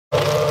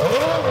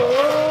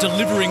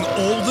Delivering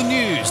all the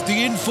news,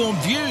 the informed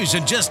views,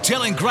 and just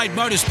telling great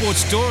motorsport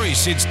stories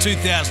since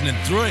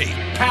 2003.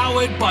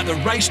 Powered by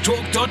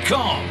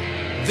theracetalk.com.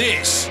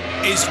 This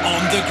is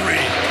On the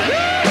Grid.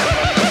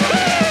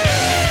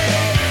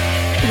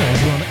 Hello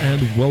everyone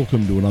and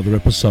welcome to another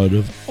episode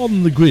of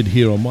On the Grid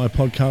here on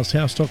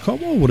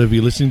mypodcasthouse.com or whatever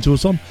you're listening to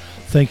us on.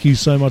 Thank you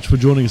so much for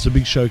joining us. A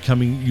big show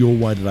coming your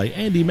way today.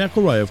 Andy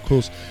McElrea, of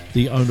course,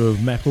 the owner of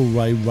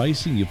McElrea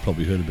Racing. You've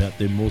probably heard about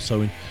them more so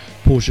in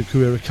Porsche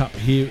Carrera Cup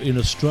here in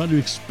Australia,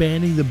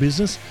 expanding the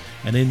business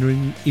and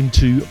entering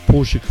into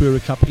Porsche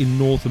Carrera Cup in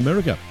North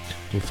America.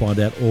 We'll find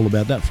out all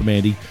about that from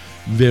Andy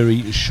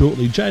very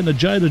shortly.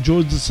 Jada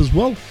joins us as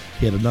well.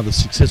 He had another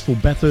successful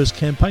Bathurst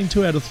campaign,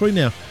 2 out of 3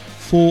 now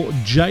for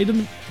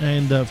Jaden,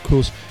 and of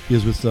course he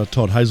was with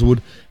Todd Hazelwood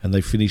and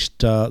they finished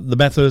the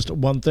Bathurst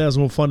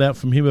 1000. We'll find out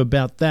from him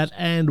about that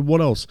and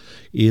what else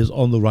is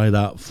on the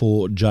radar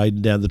for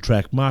Jaden down the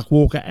track. Mark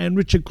Walker and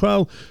Richard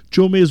Craill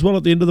join me as well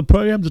at the end of the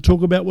program to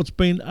talk about what's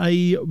been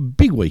a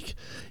big week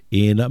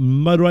in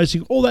motor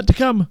racing. All that to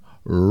come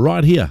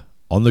right here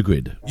on The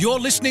Grid. You're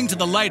listening to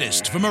the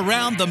latest from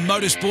around the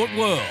motorsport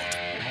world.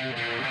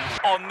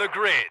 On The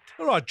Grid.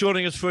 All right,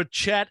 joining us for a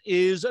chat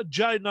is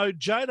Jaden.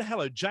 Jada.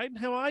 Hello, Jaden.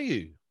 How are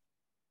you?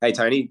 Hey,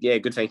 Tony. Yeah,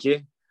 good, thank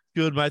you.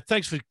 Good, mate.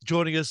 Thanks for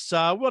joining us. We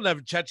want to have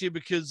a chat to you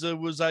because it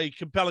was a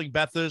compelling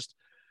Bathurst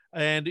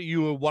and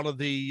you were one of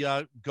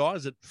the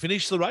guys that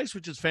finished the race,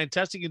 which is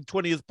fantastic, in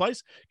 20th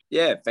place.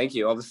 Yeah, thank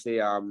you. Obviously,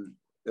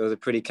 it was a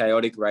pretty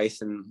chaotic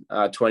race and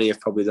 20th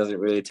probably doesn't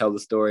really tell the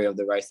story of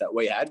the race that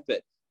we had,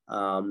 but,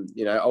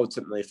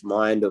 ultimately from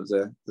my end, it was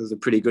a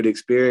pretty good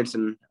experience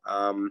and,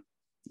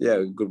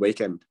 a good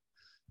weekend.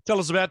 Tell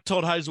us about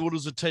Todd Hazelwood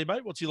as a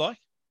teammate. What's he like?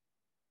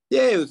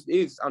 Yeah, he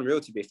was unreal,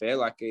 to be fair.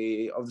 Like,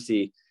 he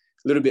obviously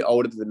a little bit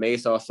older than me,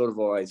 so I sort of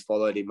always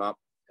followed him up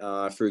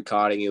through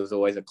karting. He was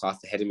always a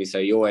class ahead of me, so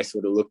you always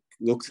sort of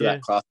look to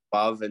that class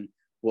above and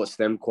watch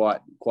them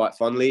quite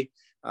fondly.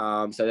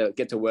 So to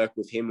get to work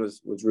with him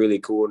was really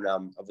cool.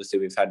 And obviously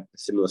we've had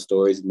similar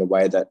stories in the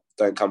way that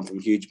don't come from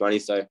huge money,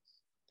 so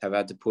have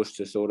had to push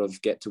to sort of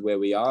get to where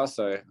we are.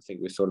 So I think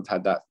we sort of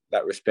had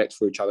that respect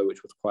for each other,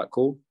 which was quite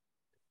cool.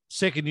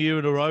 Second year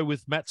in a row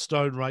with Matt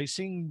Stone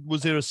Racing.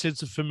 Was there a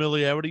sense of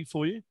familiarity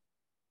for you?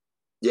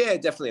 Yeah,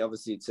 definitely.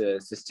 Obviously, to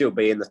still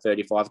be in the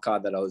 35 car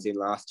that I was in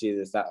last year,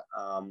 there's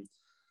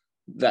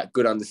that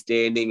good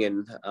understanding,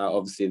 and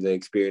obviously the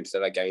experience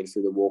that I gained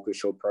through the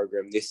Walkinshaw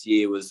program this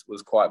year was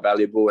quite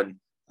valuable. And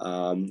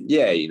a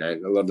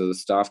lot of the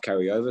staff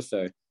carry over,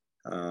 so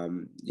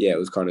it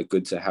was kind of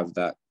good to have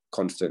that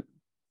constant.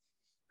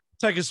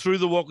 Take us through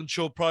the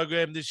Walkinshaw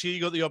program this year.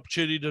 You got the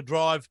opportunity to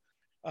drive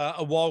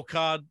a wild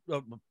card,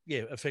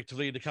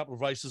 effectively in a couple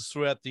of races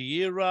throughout the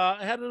year.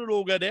 How did it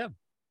all go down?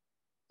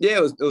 Yeah,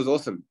 it was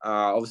awesome.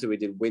 Obviously, we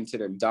did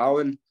Winton and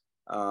Darwin.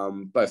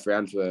 Both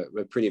rounds were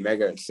pretty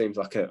mega. It seems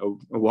like a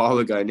while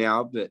ago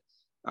now, but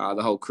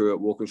the whole crew at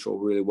Walkinshaw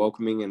were really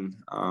welcoming, and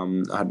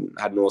I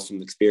had an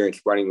awesome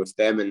experience running with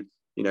them, and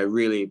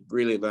really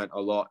learnt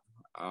a lot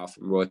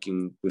from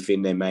working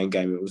within their main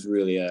game. It was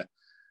really a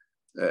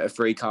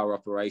 3-car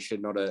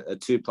operation, not a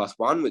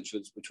 2+1,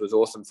 which was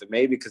awesome for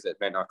me because it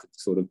meant I could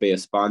sort of be a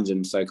sponge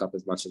and soak up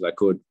as much as I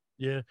could.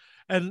 Yeah,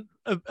 and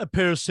a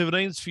pair of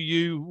 17s for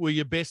you were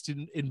your best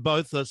in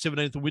both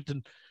 17th at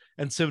Winton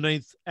and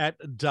 17th at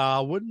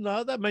Darwin.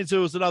 That means there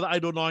was another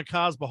 8 or 9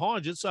 cars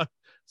behind you, so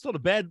it's not a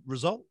bad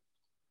result.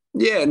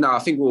 Yeah, no, I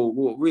think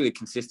we're really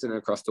consistent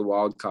across the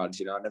wild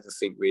cards. I never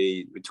think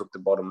we took the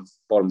bottom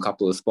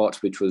couple of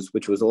spots, which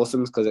was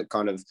awesome because it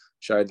kind of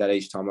showed that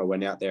each time I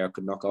went out there, I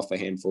could knock off a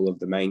handful of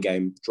the main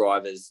game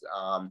drivers.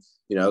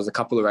 There was a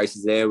couple of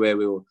races there where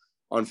we were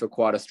on for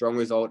quite a strong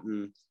result,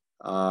 and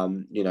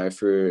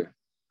through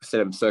a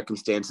set of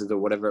circumstances or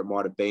whatever it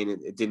might have been,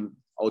 it didn't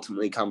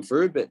ultimately come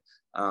through. But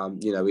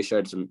we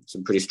showed some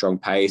pretty strong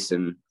pace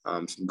and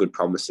some good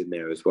promise in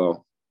there as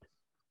well.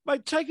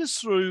 Mate, take us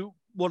through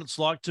what it's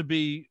like to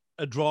be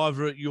a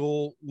driver at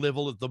your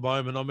level at the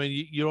moment. I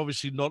mean, you're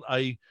obviously not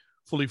a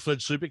fully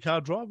fledged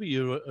supercar driver.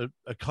 You're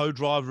a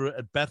co-driver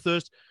at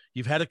Bathurst.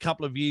 You've had a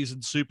couple of years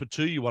in Super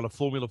 2. You won a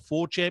Formula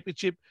 4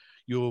 championship.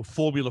 You were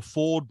Formula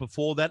Ford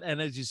before that. And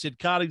as you said,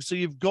 karting. So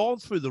you've gone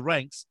through the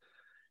ranks.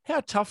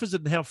 How tough is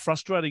it and how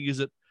frustrating is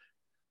it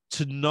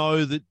to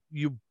know that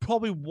you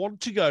probably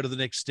want to go to the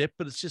next step,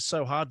 but it's just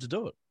so hard to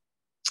do it?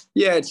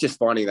 Yeah, it's just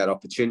finding that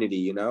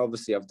opportunity.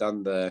 Obviously I've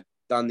done the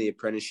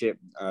apprenticeship,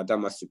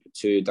 done my Super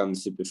 2, done the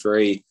Super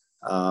 3,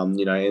 and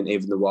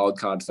even the wild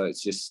card. So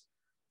it's just,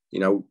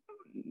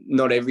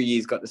 not every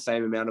year's got the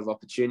same amount of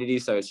opportunity.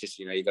 So it's just,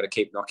 you've got to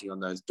keep knocking on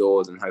those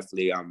doors, and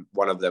hopefully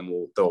one of them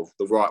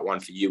the right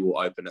one for you will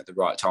open at the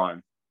right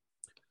time.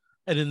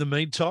 And in the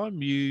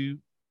meantime, you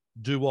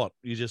do what?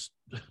 You just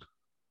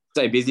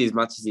stay busy as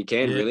much as you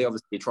can, really.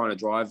 Obviously, you're trying to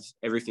drive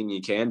everything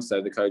you can.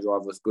 So the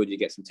co-drive was good. You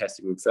get some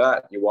testing with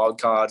that, your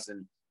wild cards,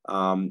 and,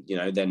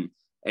 then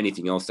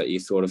anything else that you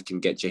sort of can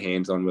get your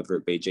hands on, whether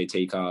it be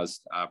GT cars,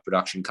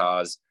 production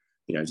cars,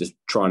 just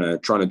trying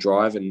to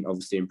drive and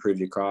obviously improve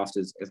your craft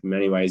as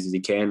many ways as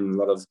you can. A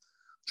lot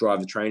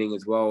driver training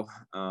as well.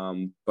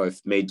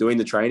 Both me doing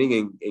the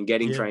training and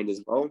getting trained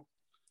as well.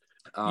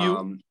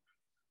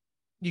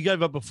 You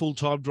gave up a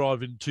full-time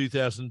drive in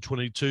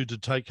 2022 to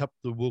take up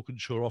the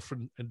Walkinshaw offer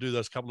and do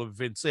those couple of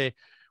events there.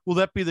 Will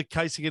that be the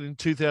case again in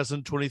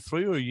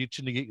 2023, or are you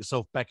itching to get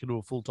yourself back into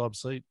a full-time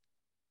seat?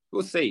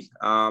 We'll see.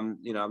 I'm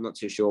not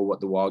too sure what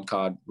the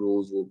wildcard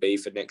rules will be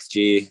for next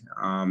year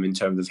in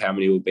terms of how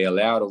many will be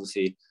allowed.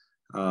 Obviously,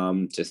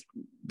 just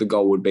the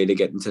goal would be to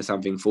get into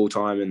something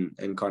full-time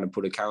and kind of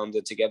put a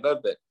calendar together.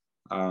 But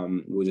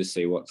we'll just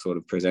see what sort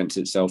of presents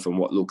itself and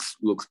what looks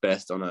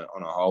best on a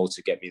whole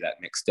to get me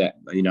that next step.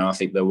 I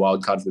think the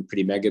wildcards were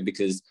pretty mega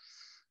because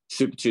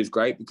Super 2 is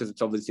great because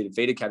it's obviously the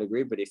feeder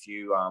category. But if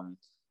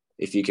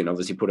you can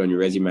obviously put on your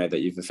resume that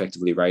you've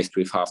effectively raced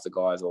with half the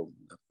guys or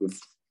with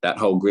that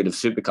whole grid of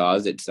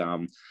supercars,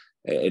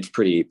 it's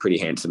pretty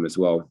handsome as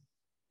well.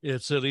 Yeah,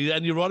 certainly.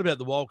 And you're right about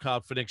the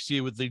wildcard for next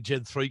year with the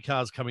Gen 3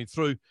 cars coming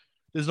through.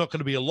 There's not going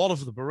to be a lot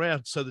of them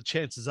around, so the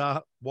chances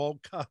are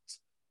wildcards,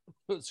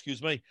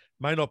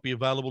 may not be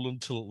available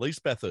until at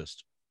least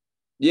Bathurst.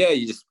 Yeah,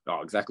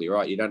 exactly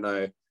right. You don't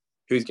know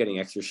who's getting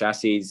extra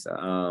chassis.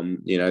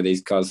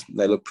 These cars,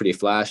 they look pretty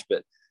flash,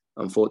 but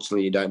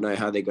unfortunately you don't know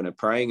how they're going to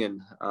prang.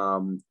 And,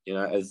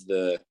 as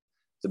the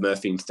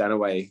Murphy and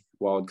Stanaway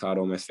wildcard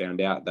almost found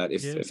out that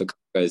if a car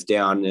goes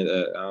down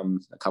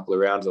a couple of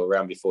rounds or a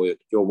round before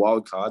your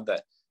wildcard,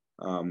 that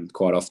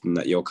quite often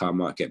that your car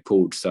might get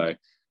pulled. So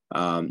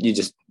you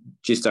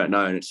just don't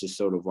know. And it's just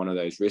sort of one of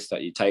those risks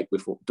that you take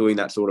with doing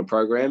that sort of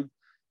program.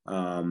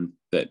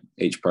 But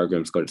each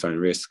program's got its own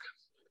risk.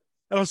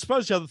 And I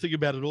suppose the other thing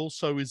about it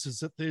also is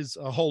that there's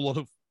a whole lot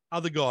of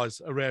other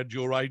guys around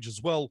your age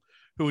as well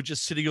who are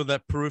just sitting on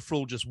that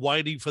peripheral, just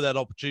waiting for that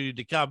opportunity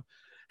to come.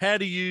 How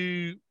do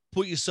you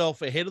put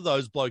yourself ahead of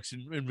those blokes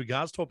in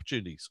regards to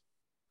opportunities?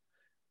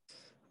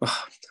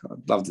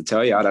 I'd love to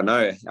tell you. I don't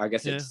know. I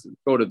guess it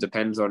sort of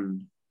depends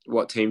on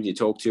what teams you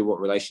talk to,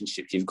 what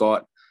relationships you've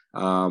got.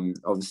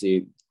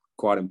 Obviously,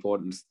 quite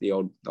important is the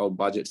old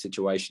budget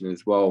situation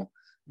as well.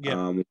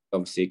 Yeah.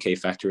 Obviously a key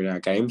factor in our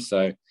game.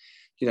 So,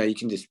 you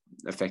can just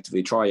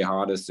effectively try your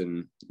hardest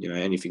and,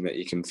 anything that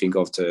you can think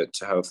of to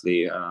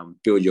hopefully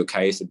build your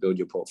case and build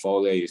your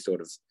portfolio, you sort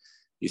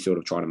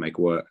of try to make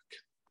work.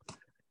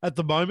 At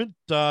the moment,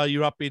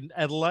 you're up in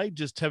Adelaide,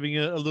 just having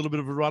a little bit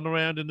of a run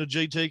around in a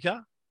GT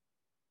car?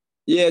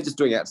 Yeah, just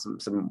doing out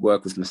some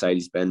work with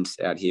Mercedes-Benz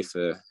out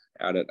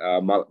at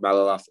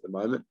Malala at the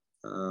moment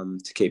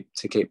to keep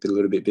it a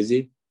little bit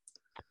busy.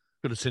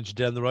 Got to send you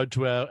down the road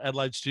to our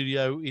Adelaide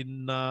studio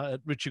at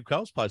Richard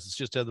Cole's place. It's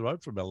just down the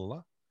road from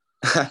Malala.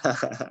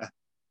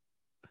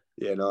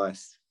 Yeah,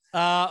 nice.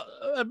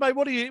 Mate,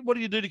 what do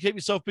you do to keep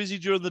yourself busy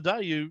during the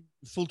day? You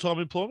full-time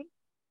employment?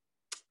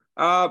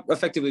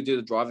 Effectively do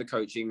the driver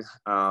coaching.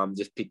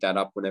 Just pick that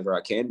up whenever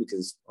I can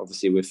because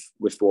obviously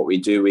with what we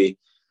do, we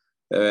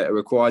are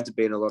required to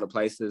be in a lot of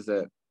places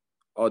at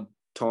odd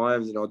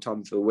times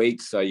of the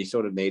week. So you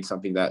sort of need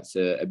something that's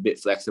a bit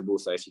flexible.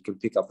 So if you can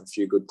pick up a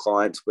few good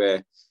clients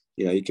where,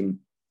 you can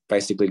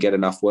basically get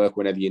enough work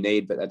whenever you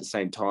need, but at the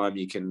same time,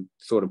 you can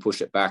sort of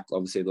push it back.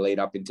 Obviously, the lead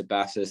up into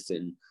Bathurst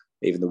and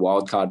even the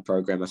wildcard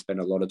program, I spent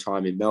a lot of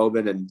time in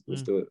Melbourne and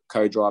with the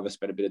co-driver,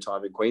 spent a bit of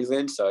time in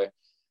Queensland. So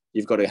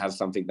you've got to have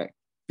something that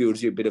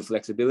builds you a bit of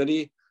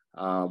flexibility.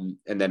 And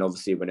then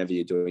obviously, whenever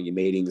you're doing your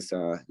meetings,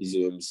 your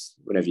Zooms,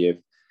 whenever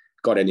you've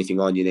got anything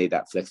on, you need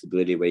that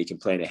flexibility where you can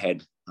plan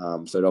ahead.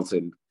 So it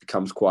often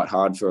becomes quite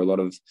hard for a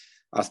lot of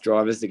us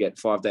drivers to get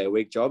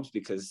 5-day-a-week jobs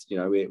because,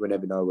 we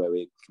never know where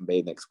we can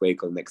be next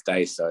week or next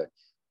day. So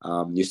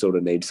you sort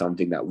of need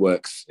something that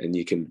works and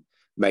you can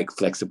make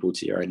flexible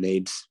to your own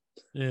needs.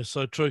 Yeah,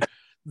 so true.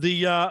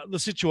 The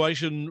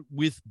situation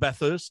with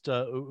Bathurst,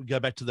 go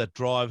back to that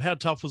drive. How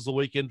tough was the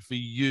weekend for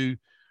you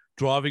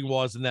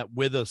driving-wise in that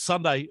weather?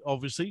 Sunday,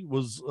 obviously,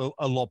 was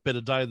a lot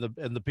better day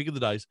and the pick of the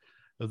days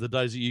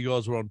that you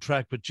guys were on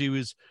track. But gee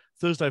whiz,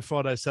 Thursday,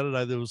 Friday,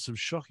 Saturday, there was some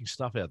shocking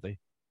stuff out there.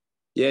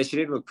 Yeah, she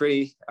didn't look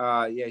pretty.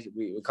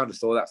 We kind of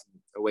saw that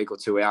a week or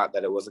two out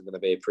that it wasn't going to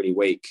be a pretty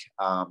week.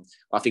 I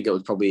think it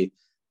was probably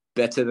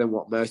better than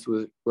what most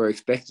were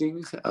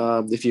expecting.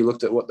 If you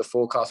looked at what the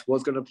forecast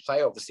was going to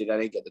play, obviously they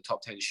didn't get the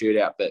top 10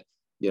 shootout, but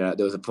there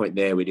was a point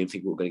there we didn't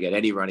think we were going to get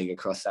any running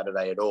across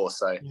Saturday at all.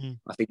 So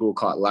I think we were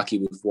quite lucky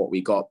with what we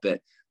got.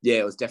 But yeah,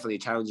 it was definitely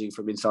challenging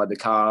from inside the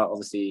car.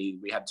 Obviously,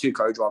 we had 2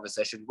 co-driver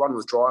sessions. One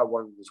was dry,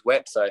 one was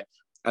wet. So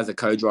as a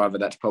co-driver,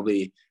 that's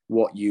probably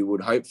what you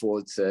would hope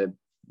for to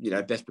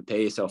best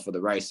prepare yourself for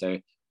the race. So,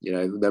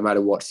 no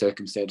matter what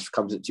circumstance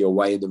comes into your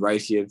way in the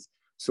race, you've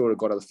sort of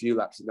got a few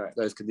laps in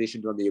those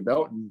conditions under your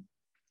belt. And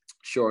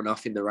sure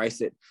enough, in the race,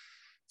 it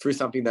through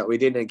something that we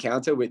didn't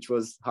encounter, which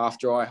was half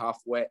dry, half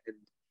wet, and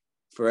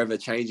forever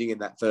changing in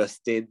that first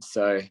stint.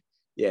 So,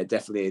 yeah,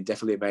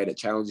 definitely made it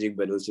challenging,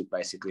 but it was just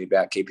basically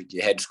about keeping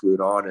your head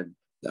screwed on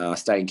and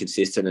staying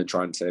consistent and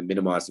trying to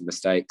minimise the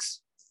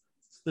mistakes.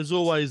 There's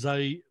always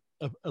a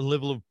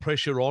level of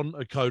pressure on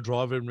a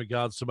co-driver in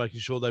regards to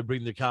making sure they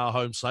bring the car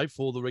home safe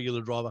for the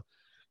regular driver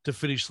to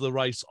finish the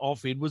race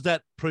off in. Was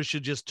that pressure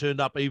just turned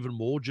up even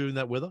more during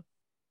that weather?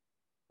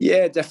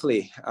 Yeah,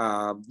 definitely.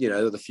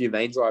 There was a few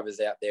main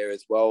drivers out there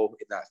as well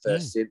in that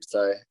first stint.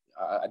 So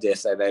I dare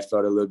say they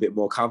felt a little bit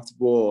more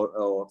comfortable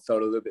or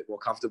felt a little bit more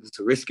comfortable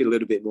to risk it a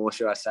little bit more,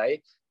 should I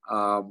say.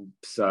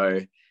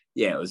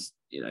 It was,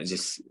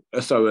 just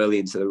so early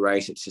into the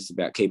race, it's just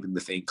about keeping the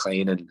thing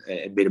clean and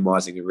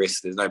minimising the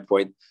risk. There's no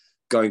point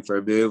going for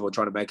a move or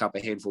trying to make up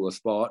a handful of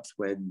spots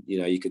when,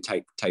 you could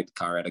take the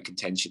car out of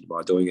contention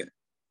by doing it.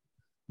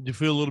 Did you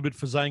feel a little bit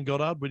for Zane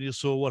Goddard when you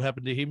saw what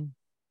happened to him?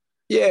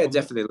 Yeah,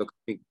 definitely. Look, I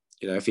think,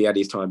 if he had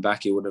his time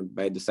back, he wouldn't have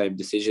made the same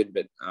decision.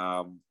 But,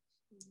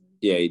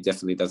 he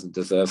definitely doesn't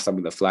deserve some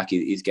of the flack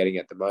he's getting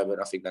at the moment.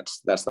 I think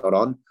that's not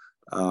on.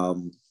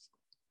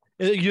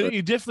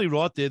 You're definitely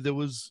right there. There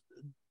was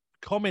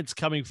comments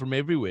coming from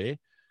everywhere,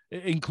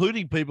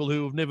 including people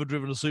who have never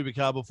driven a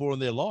supercar before in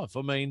their life.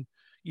 I mean,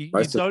 you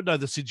don't know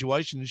the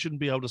situation. You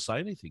shouldn't be able to say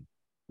anything.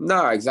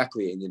 No,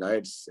 exactly. And,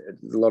 it's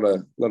a lot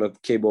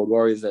of keyboard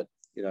warriors that,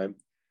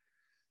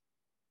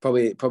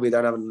 probably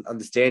don't have an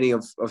understanding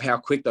of how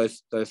quick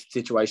those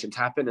situations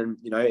happen. And,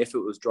 if it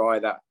was dry,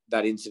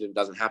 that incident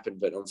doesn't happen.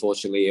 But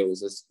unfortunately, it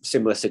was a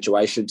similar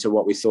situation to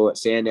what we saw at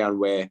Sandown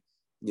where,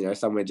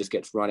 somewhere just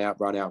gets run out.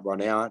 And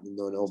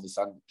then all of a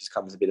sudden it just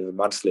comes a bit of a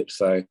mudslip.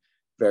 So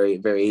very,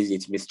 very easy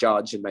to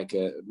misjudge and make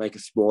a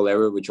small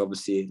error, which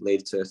obviously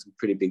leads to some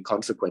pretty big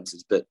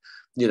consequences. But,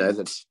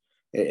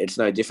 it's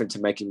no different to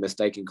making a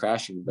mistake and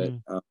crashing. But,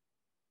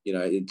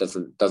 it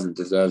doesn't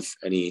deserve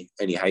any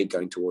hate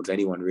going towards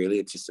anyone, really.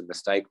 It's just a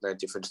mistake. No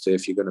difference to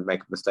if you're going to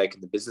make a mistake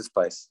in the business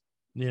place.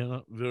 Yeah,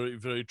 no, very,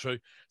 very true.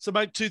 So,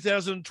 mate,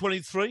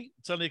 2023,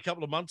 it's only a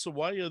couple of months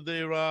away. Are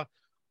there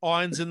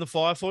irons in the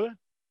fire for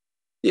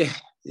you?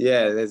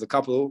 Yeah, there's a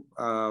couple.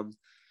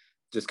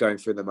 Just going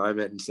through the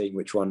moment and seeing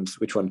which one's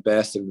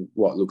best and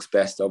what looks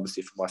best,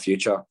 obviously, for my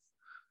future.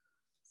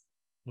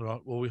 All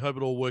right. Well, we hope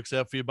it all works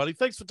out for you, buddy.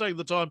 Thanks for taking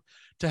the time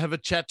to have a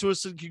chat to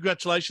us, and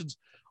congratulations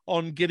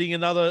on getting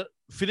another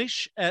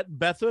finish at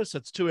Bathurst.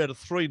 That's 2 out of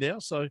 3 now,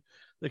 so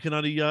they can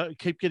only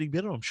keep getting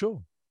better, I'm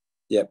sure.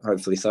 Yep,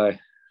 hopefully so.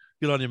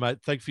 Good on you, mate.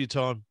 Thanks for your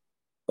time.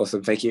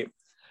 Awesome, thank you.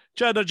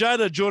 Joe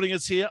Najada joining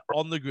us here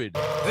on The Grid.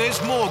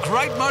 There's more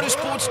great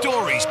motorsport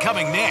stories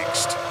coming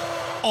next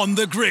on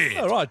The Grid.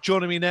 All right,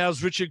 joining me now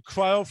is Richard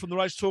Craill from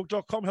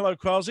theracetalk.com. Hello,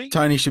 Crailsy.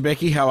 Tony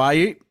Shebeki, how are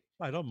you?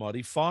 Mate, I'm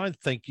mighty fine.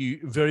 Thank you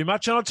very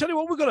much. And I'll tell you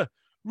what, we've got a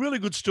really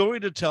good story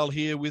to tell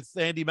here with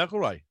Andy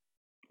McElroy.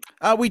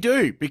 We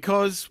do,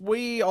 because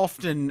we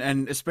often,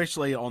 and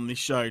especially on this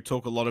show,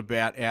 talk a lot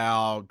about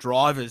our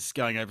drivers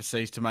going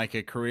overseas to make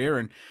a career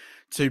and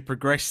to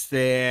progress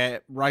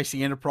their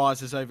racing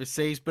enterprises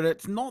overseas. But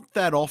it's not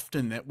that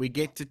often that we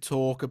get to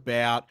talk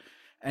about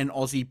an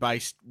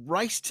Aussie-based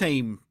race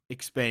team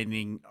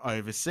expanding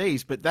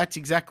overseas. But that's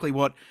exactly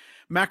what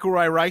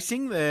McElroy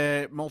Racing,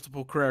 the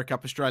multiple Carrera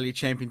Cup Australia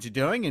champions, are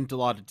doing, and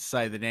delighted to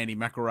say that Andy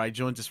McElroy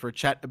joins us for a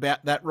chat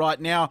about that right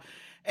now.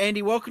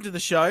 Andy, welcome to the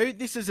show.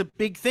 This is a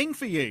big thing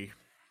for you.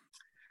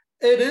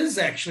 It is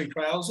actually,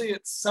 Crailsy.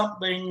 It's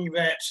something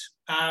that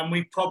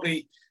we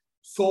probably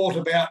thought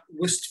about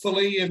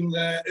wistfully in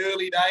the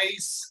early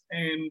days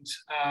and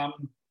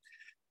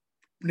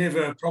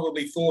never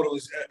probably thought it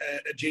was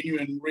a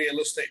genuine,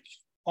 realistic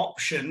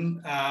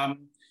option.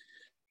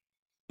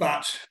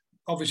 But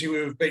obviously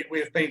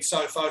we've been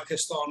so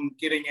focused on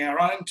getting our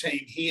own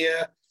team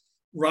here,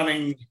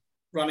 running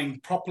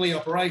properly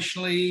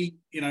operationally,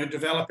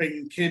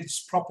 developing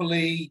kids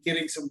properly,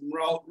 getting some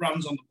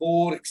runs on the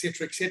board,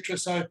 etc., etc.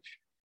 So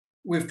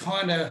we've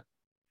kind of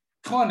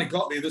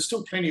got there. There's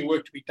still plenty of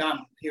work to be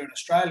done here in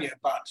Australia,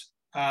 but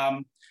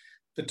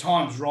the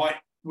time's right.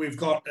 We've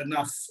got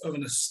enough of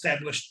an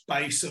established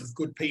base of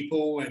good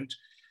people and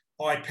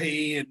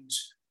IP and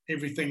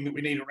everything that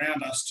we need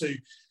around us to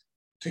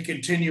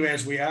continue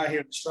as we are here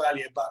in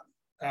Australia. But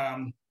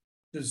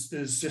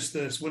there's just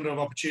this window of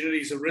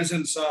opportunities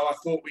arisen, so I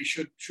thought we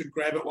should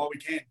grab it while we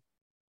can.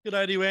 Good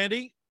day to you,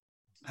 Andy.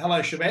 Hello,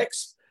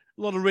 Shebex.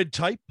 A lot of red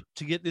tape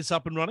to get this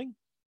up and running.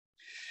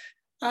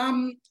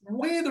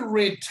 Where the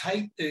red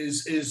tape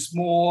is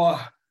more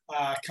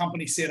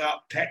company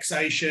setup,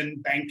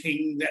 taxation,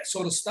 banking, that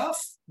sort of stuff.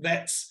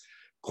 That's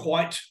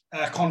quite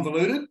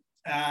convoluted.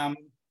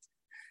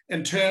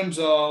 In terms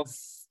of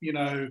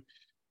getting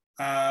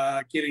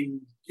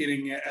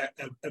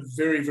a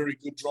very, very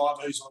good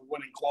driver who's on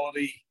winning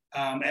quality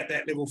at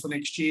that level for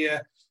next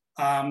year,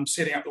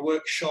 setting up the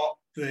workshop,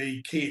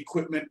 the key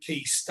equipment,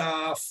 key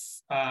staff.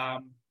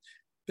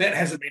 That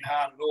hasn't been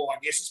hard at all. I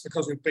guess it's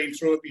because we've been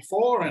through it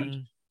before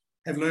and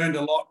have learned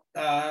a lot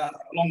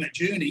along that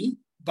journey.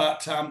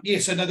 But so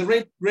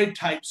the red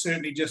tape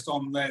certainly just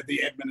on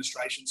the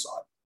administration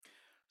side.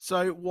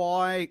 So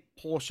why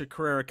Porsche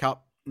Carrera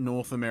Cup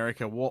North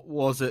America? What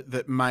was it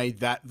that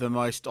made that the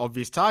most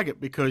obvious target?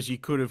 Because you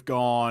could have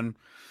gone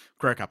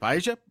Carrera Cup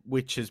Asia,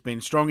 which has been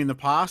strong in the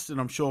past, and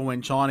I'm sure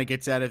when China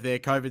gets out of their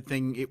COVID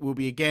thing, it will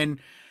be again.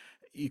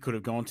 You could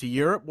have gone to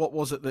Europe. What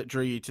was it that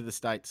drew you to the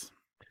States?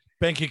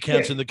 Bank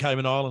accounts in the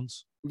Cayman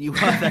Islands. You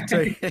want that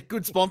too.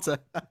 Good sponsor.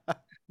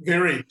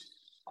 Very.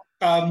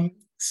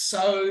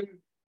 So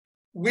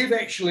we've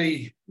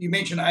actually, you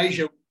mentioned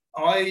Asia.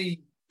 I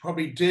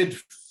probably did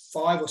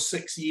 5 or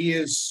 6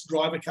 years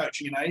driver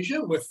coaching in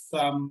Asia with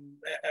a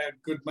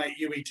good mate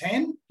Yui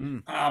Tan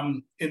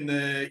in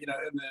the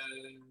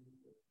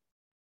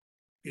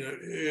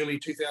early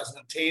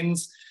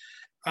 2010s,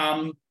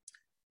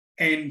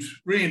 and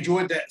really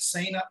enjoyed that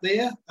scene up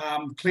there.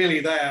 Clearly,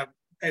 they are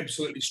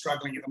absolutely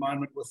struggling at the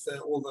moment with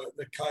all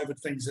the COVID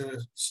things that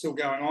are still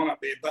going on up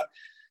there. But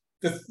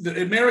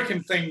the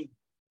American thing,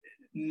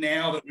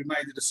 now that we've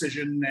made the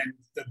decision and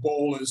the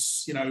ball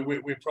is,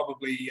 we're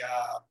probably,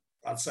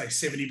 I'd say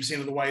 70%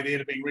 of the way there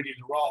to being ready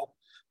to roll.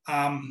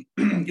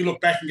 You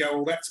look back and go,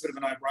 well, that's a bit of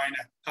a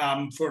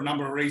no-brainer for a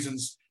number of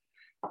reasons.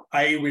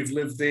 A, we've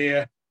lived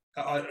there.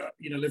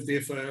 Lived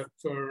there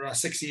for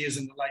 6 years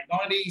in the late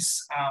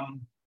 90s.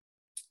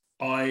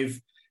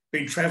 I've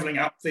been travelling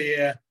up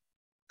there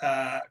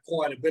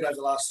quite a bit over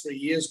the last 3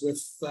 years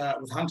with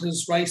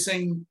Hunters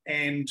Racing,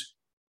 and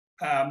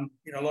a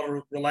lot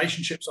of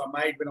relationships I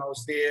made when I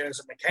was there as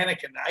a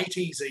mechanic in the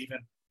 80s even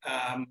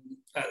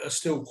are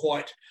still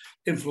quite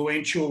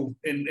influential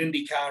in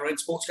IndyCar and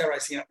sports car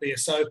racing up there.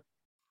 So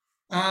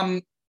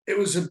it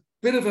was a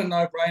bit of a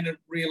no-brainer,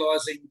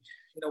 realising,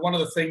 one of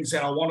the things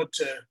that I wanted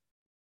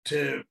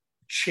to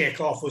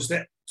check off was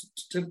that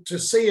to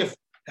see if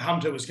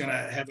Hunter was going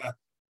to have a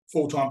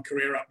full-time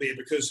career up there,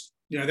 because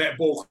that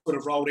ball could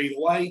have rolled either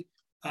way,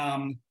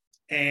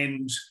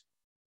 and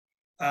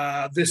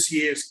this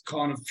year's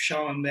kind of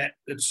shown that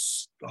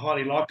it's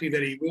highly likely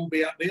that he will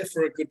be up there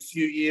for a good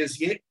few years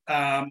yet.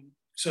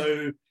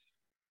 So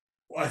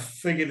I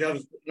figured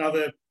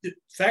another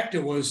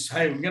factor was,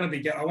 hey, I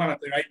went up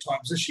there 8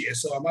 times this year,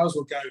 so I might as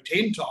well go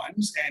 10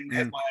 times and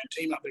have my own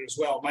team up there as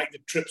well, make the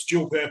trips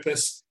dual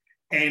purpose,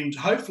 and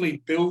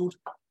hopefully build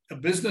a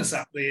business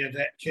up there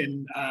that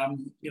can,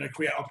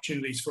 create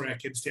opportunities for our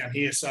kids down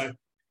here. So,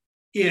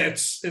 yeah,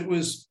 it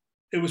was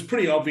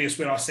pretty obvious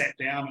when I sat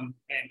down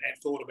and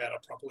thought about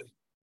it properly.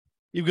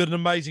 You've got an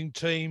amazing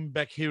team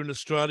back here in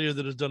Australia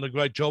that has done a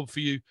great job for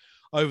you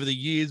over the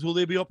years. Will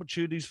there be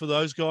opportunities for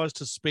those guys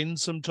to spend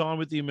some time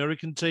with the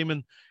American team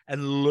and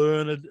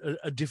learn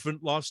a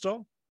different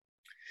lifestyle?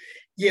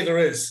 Yeah, there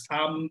is.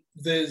 I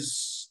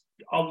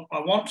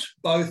want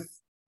both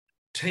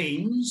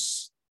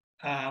teams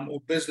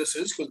or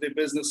businesses, because they're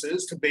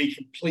businesses, to be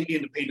completely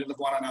independent of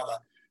one another.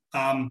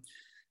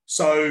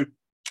 So,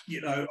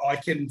 I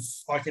can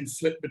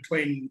flip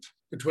between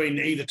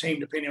either team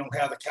depending on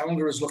how the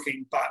calendar is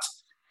looking. But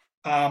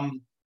I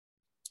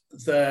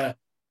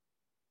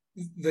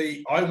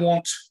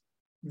want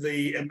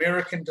the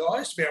American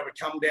guys to be able to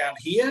come down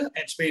here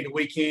and spend a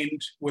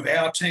weekend with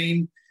our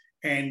team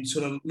and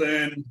sort of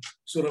learn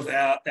sort of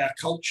our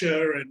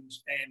culture and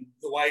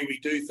the way we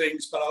do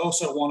things. But I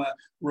also want to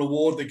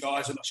reward the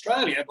guys in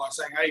Australia by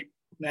saying, hey,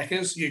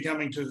 Knackers, you're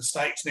coming to the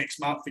States next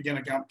month. You're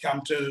going to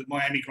come to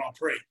Miami Grand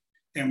Prix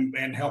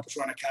and help us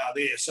run a car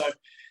there. So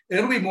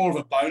it'll be more of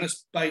a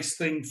bonus-based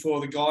thing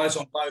for the guys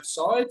on both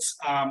sides.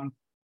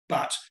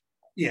 But,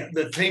 yeah,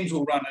 the teams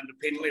will run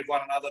independently of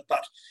one another.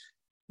 But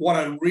what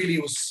I really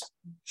was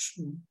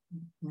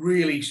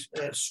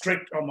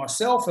strict on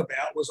myself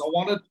about was I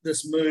wanted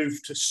this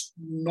move to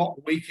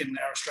not weaken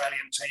our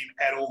Australian team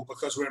at all,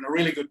 because we're in a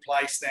really good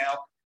place now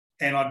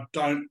and I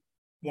don't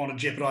want to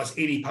jeopardise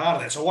any part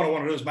of that. So what I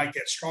want to do is make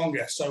that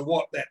stronger. So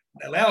what that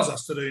allows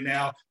us to do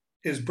now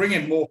is bring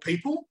in more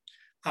people.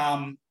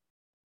 And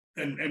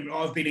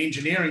I've been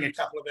engineering a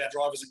couple of our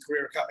drivers in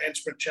Carrera Cup and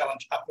Sprint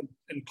Challenge up,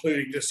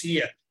 including this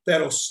year.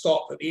 That'll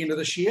stop at the end of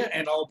this year,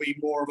 and I'll be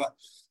more of a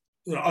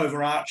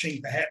overarching,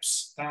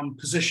 perhaps,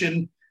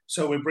 position.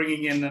 So we're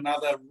bringing in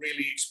another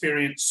really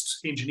experienced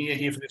engineer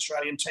here for the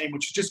Australian team,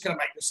 which is just going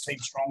to make this team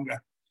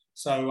stronger.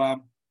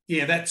 So,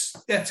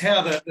 that's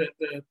how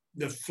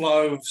the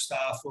flow of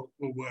staff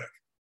will work.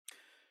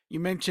 You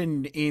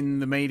mentioned in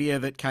the media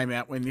that came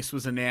out when this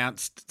was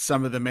announced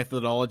some of the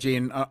methodology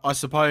and I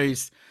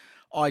suppose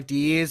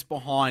ideas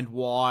behind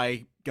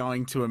why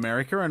going to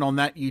America. And on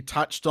that, you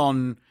touched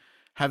on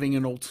having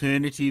an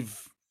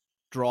alternative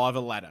driver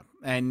ladder.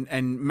 And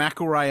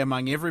McElrea,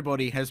 among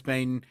everybody, has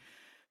been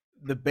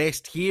the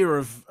best here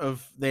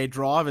of their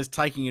drivers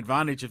taking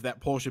advantage of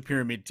that Porsche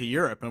pyramid to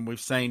Europe. And we've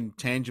seen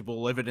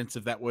tangible evidence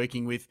of that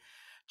working with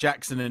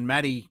Jackson and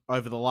Maddie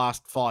over the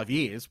last 5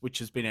 years, which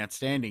has been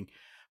outstanding.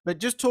 But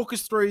just talk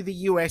us through the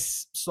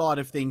US side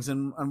of things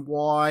and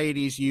why it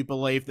is you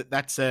believe that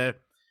that's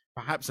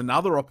perhaps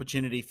another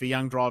opportunity for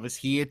young drivers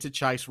here to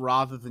chase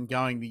rather than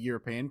going the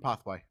European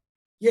pathway.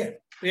 Yeah,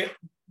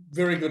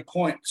 very good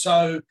point.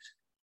 So,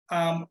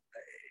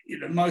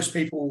 most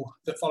people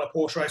that follow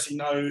Porsche racing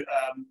know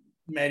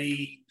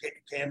Maddie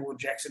Campbell and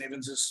Jackson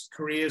Evans'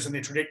 careers and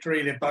their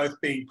trajectory. They're both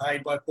being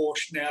paid by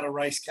Porsche now to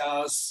race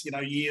cars,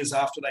 years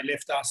after they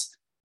left us,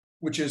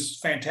 which is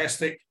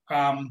fantastic.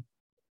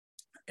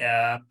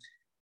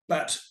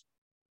 But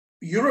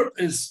Europe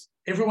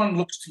everyone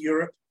looks to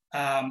Europe.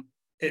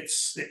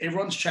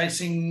 Everyone's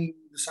chasing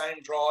the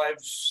same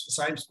drives, the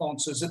same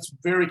sponsors. It's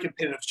very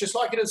competitive. It's just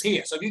like it is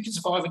here. So if you can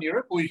survive in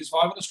Europe or you can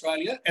survive in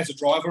Australia as a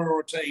driver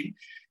or a team,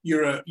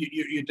 you're a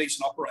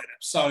decent operator.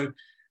 So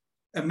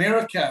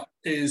America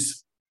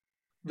is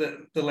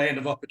the land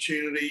of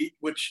opportunity,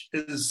 which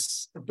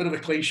is a bit of a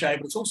cliche,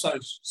 but it's also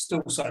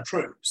still so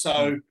true.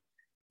 So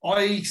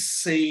I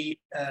see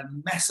a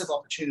massive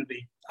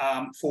opportunity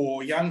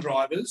for young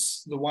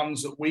drivers, the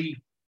ones that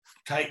we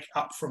take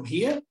up from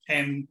here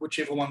and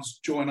whichever ones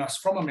join us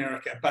from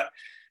America. But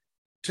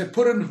to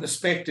put into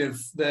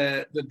perspective,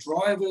 the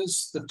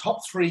drivers, the top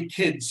 3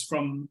 kids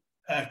from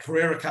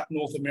Carrera Cup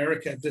North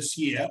America this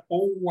year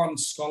all won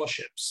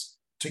scholarships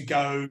to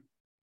go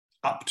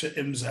up to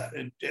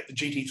IMSA at the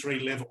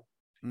GT3 level.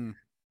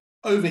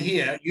 Over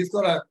here, you've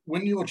got to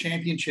win your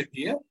championship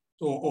here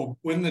or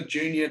win the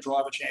junior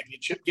driver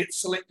championship, get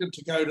selected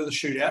to go to the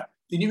shootout.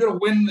 Then you've got to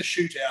win the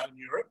shootout in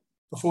Europe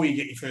before you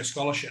get your first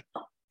scholarship.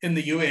 In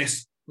the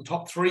US, the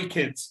top 3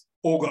 kids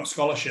all got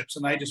scholarships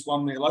and they just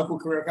won their local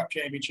Carrera Cup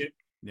championship.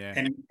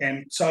 Yeah.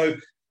 And so,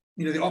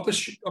 the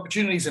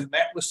opportunities in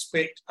that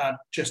respect are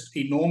just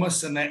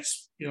enormous. And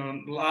that's,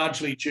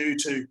 largely due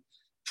to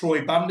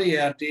Troy Bundy,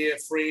 our dear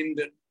friend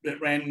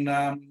that ran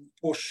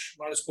Porsche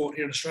Motorsport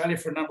here in Australia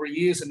for a number of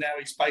years. And now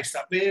he's based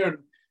up there and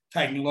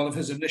taking a lot of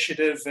his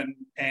initiative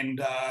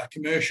and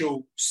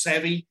commercial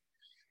savvy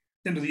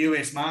into the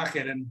US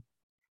market and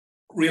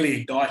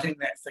really igniting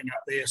that thing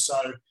up there.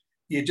 So,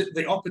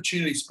 the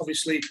opportunities,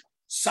 obviously,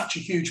 such a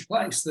huge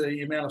place,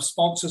 the amount of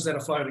sponsors that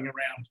are floating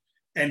around,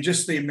 and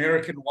just the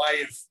American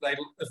way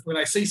when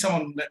they see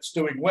someone that's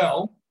doing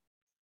well,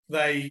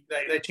 they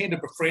tend to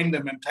befriend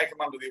them and take them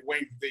under their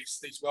wing,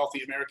 these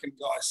wealthy American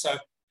guys. So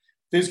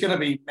there's going to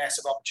be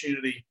massive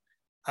opportunity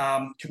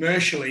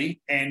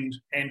commercially and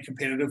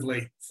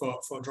competitively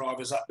for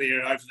drivers up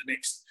there over the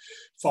next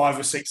 5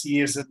 or 6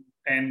 years.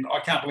 And I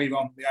can't believe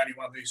I'm the only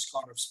one who's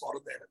kind of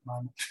spotted that at the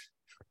moment.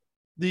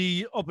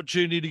 The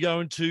opportunity to go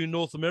into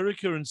North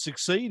America and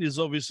succeed is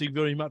obviously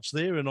very much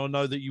there. And I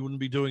know that you wouldn't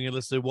be doing it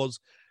unless there was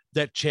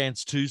that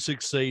chance to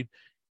succeed.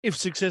 If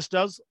success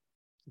does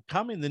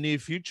come in the near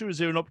future, is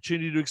there an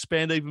opportunity to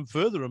expand even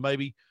further and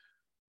maybe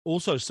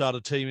also start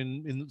a team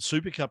in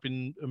Super Cup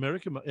in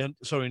America,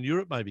 in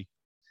Europe maybe?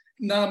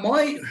 No,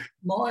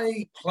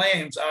 my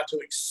plans are to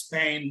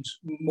expand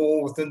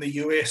more within the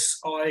US.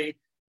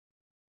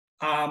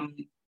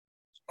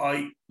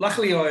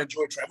 Luckily I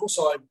enjoy travel,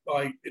 so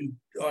I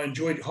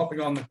enjoyed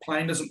hopping on the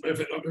plane. If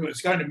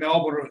it's going to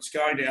Melbourne or if it's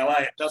going to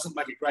LA, it doesn't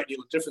make a great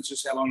deal of difference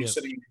just how long you're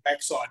sitting in your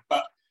backside.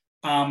 But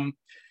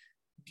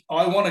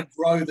I want to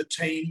grow the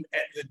team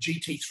at the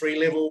GT3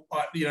 level.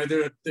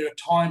 There are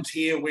times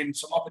here when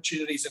some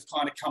opportunities have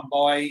kind of come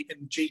by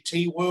in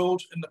GT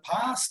world in the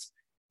past,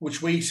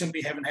 which we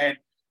simply haven't had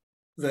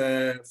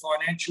the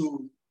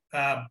financial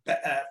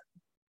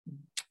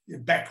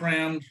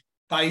background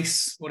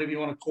base, whatever you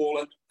want to call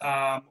it,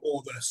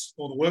 or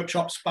the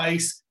workshop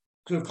space,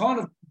 to have kind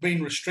of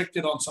been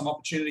restricted on some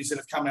opportunities that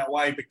have come our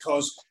way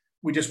because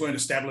we just weren't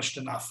established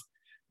enough.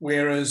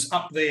 Whereas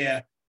up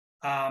there,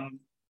 I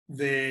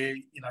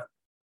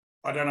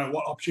don't know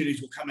what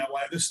opportunities will come our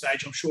way at this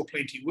stage. I'm sure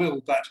plenty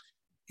will, but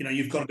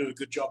you've got to do a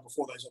good job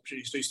before those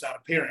opportunities do start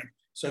appearing.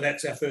 So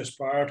that's our first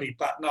priority.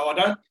 But no, I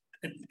don't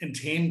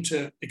intend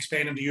to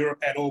expand into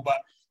Europe at all. But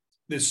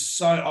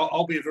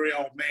I'll be a very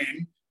old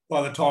man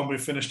by the time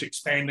we've finished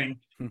expanding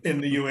in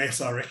the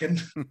US, I reckon.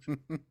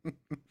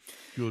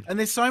 Good. And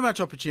there's so much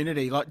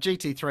opportunity, like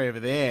GT3 over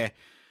there.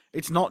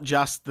 It's not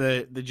just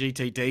the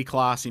GTD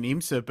class in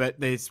IMSA, but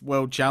there's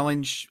World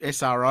Challenge.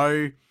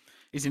 SRO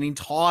is an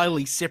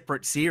entirely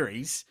separate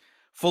series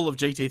full of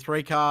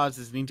GT3 cars.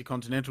 There's an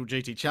Intercontinental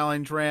GT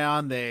Challenge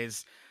round.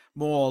 There's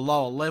more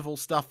lower level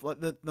stuff. Like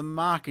the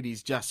market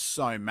is just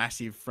so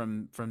massive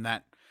from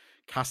that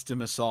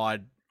customer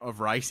side of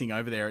racing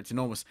over there. It's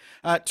enormous.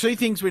 2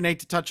 things we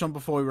need to touch on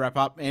before we wrap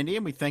up, Andy,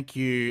 and we thank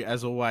you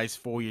as always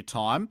for your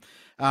time.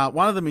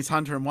 One of them is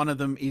Hunter and one of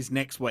them is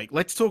next week.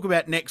 Let's talk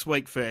about next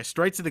week first.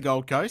 Straight to the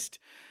Gold Coast.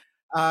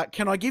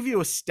 Can I give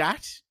you a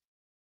stat?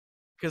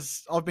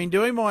 Because I've been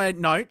doing my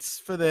notes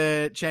for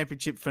the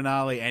championship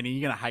finale, Andy.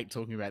 You're going to hate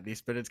talking about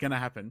this, but it's going to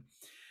happen.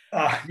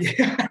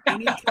 Yeah.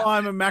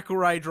 Anytime a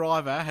McElrea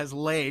driver has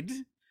led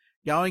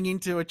going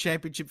into a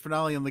championship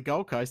finale on the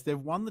Gold Coast, they've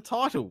won the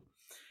title.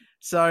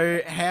 So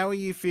how are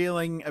you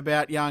feeling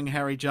about young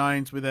Harry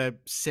Jones with a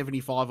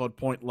 75-odd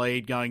point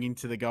lead going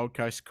into the Gold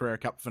Coast Carrera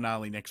Cup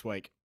finale next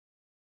week?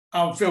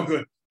 Feel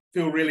good.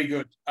 Feel really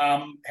good.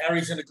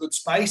 Harry's in a good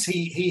space.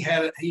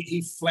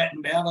 He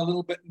flattened out a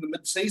little bit in the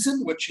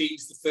mid-season, which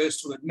he's the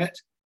first to admit.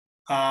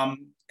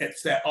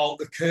 It's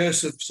the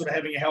curse of sort of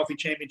having a healthy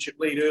championship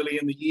lead early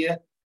in the year.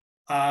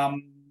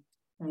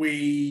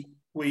 We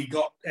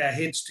got our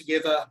heads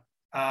together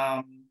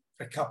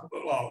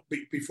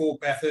before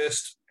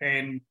Bathurst,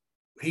 and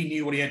he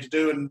knew what he had to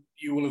do, and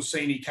you will have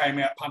seen he came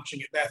out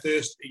punching at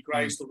Bathurst. He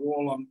grazed the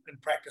wall in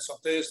practice on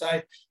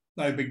Thursday.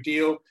 No big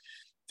deal.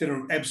 Did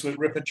an absolute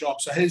ripper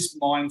job. So his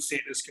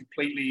mindset is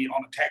completely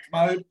on attack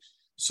mode.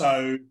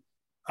 So,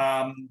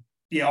 I'm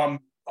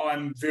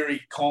very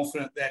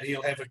confident that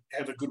he'll have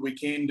a good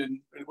weekend, and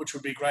which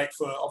would be great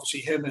for obviously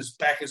him, his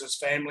backers, his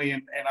family,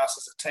 and us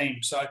as a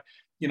team. So,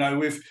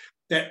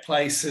 that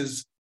place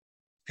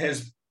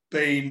has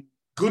been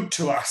good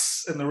to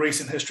us in the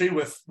recent history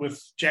with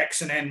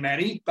Jackson and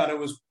Matty, but it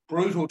was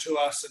brutal to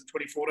us in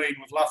 2014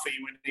 with Luffy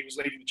when he was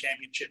leading the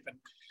championship,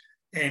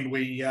 and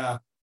we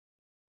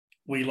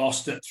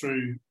lost it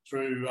through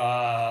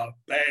bad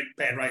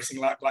racing,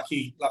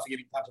 Luffy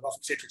getting punted off,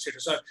 etc.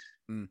 So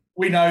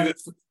we know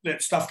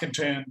that stuff can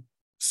turn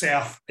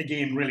south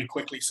again really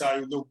quickly.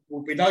 So there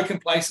will be no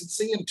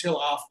complacency until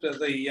after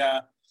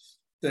the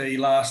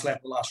last lap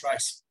of the last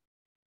race.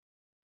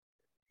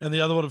 And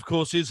the other one, of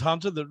course, is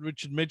Hunter that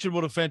Richard mentioned.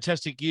 What a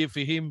fantastic year for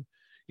him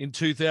in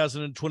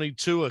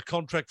 2022, a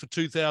contract for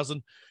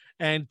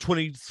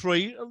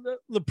 2023.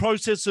 The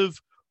process of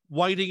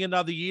waiting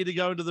another year to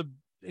go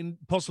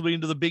possibly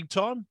into the big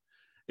time,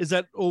 is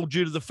that all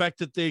due to the fact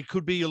that there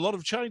could be a lot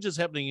of changes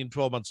happening in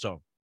 12 months' time?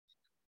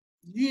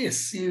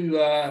 Yes, you've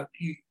done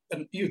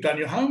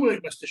your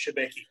homework, Mr.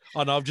 Shebeki.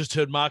 I know, I've just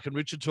heard Mark and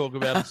Richard talk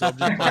about it, so I'm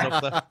just playing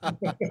off that.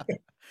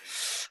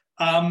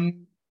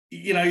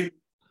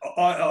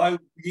 I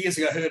years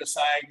ago heard a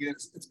saying,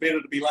 it's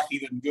better to be lucky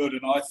than good,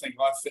 and I think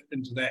I fit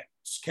into that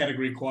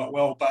category quite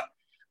well. But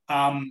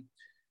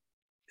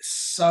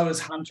so is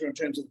Hunter in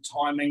terms of the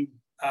timing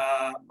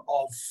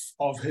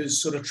of his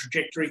sort of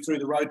trajectory through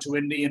the road to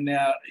Indy and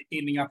now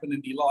ending up in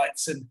Indy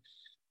Lights. And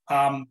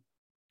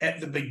at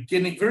the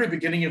very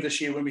beginning of this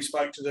year, when we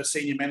spoke to the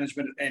senior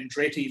management at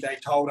Andretti, they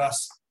told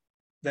us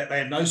that they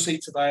had no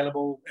seats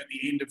available at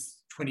the end of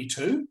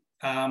 22,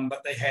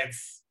 but they have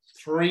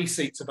 3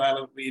 seats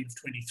available at the end of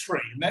 23.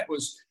 And that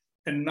was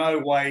in no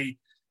way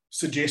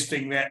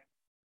suggesting that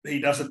he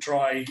doesn't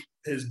try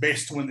his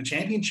best to win the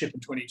championship in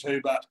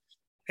 22, but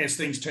as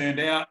things turned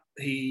out,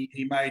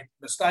 he made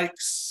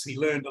mistakes. He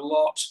learned a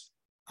lot.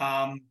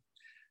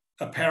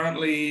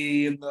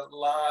 Apparently, if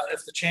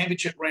the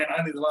championship ran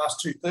only the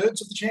last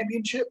 2/3 of the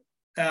championship,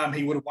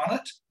 he would have won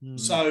it.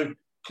 So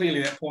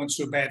clearly that points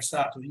to a bad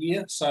start to the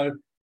year. So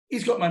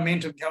he's got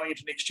momentum going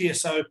into next year.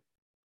 So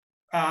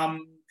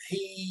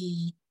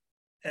Andretti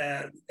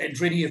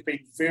have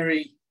been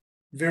very,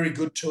 very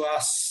good to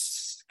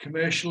us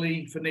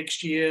commercially for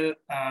next year.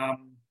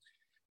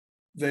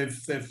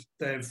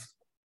 They've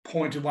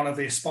pointed one of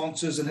their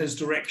sponsors in his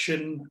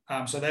direction,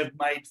 so they've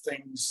made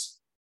things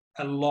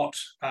a lot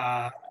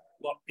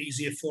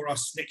easier for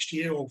us next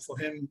year, or for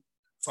him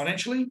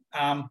financially.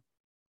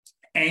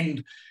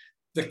 And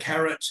the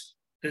carrot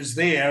is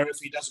there if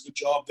he does a good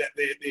job, that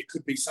there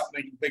could be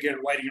something bigger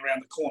waiting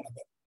around the corner.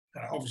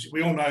 But obviously,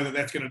 we all know that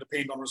that's going to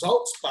depend on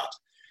results. But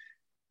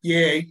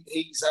yeah,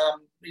 he's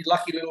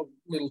lucky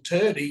little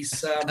turd.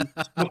 He's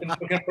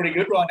looking pretty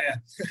good right now.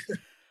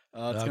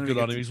 Good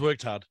on him. He's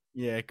worked hard.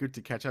 Yeah, good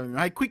to catch up with him.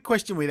 Hey, quick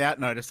question without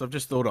notice, I've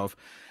just thought of.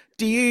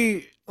 Do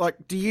you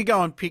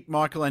go and pick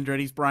Michael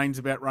Andretti's brains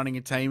about running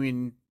a team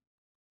in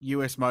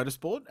US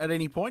motorsport at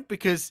any point?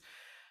 Because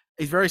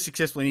he's very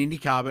successful in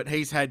IndyCar, but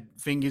he's had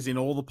fingers in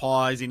all the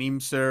pies in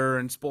IMSA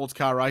and sports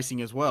car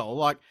racing as well.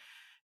 Like,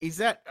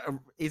 is it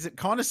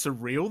kind of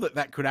surreal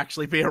that could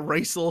actually be a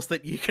resource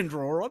that you can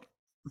draw on?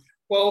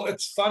 Well,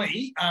 it's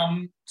funny.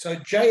 So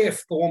JF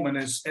Thorman,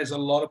 as a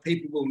lot of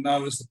people will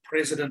know, is the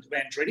president of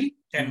Andretti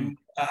and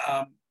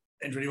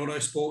Andretti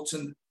Autosports,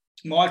 and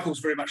Michael's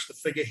very much the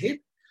figurehead.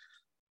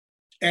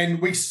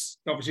 And we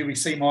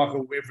see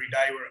Michael every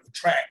day. We're at the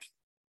track.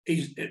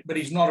 But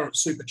he's not a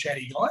super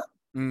chatty guy.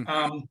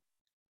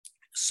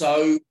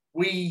 So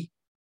we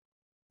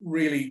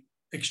really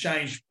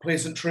exchange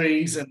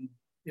pleasantries, and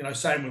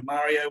same with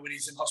Mario when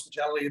he's in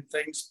hospitality and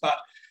things. But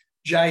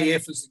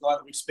JF is the guy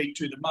that we speak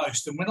to the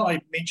most. And when I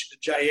mentioned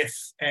to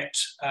JF at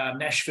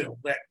Nashville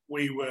that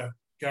we were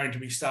going to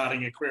be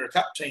starting a Carrera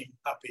Cup team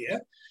up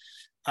here,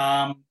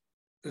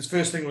 his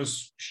first thing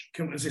was,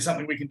 is there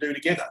something we can do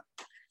together?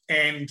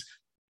 And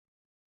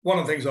one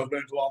of the things I've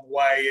learned along the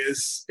way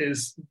is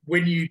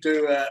when you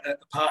do a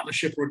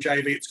partnership or a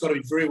JV, it's got to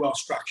be very well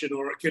structured,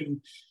 or it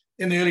can,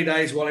 in the early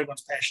days, while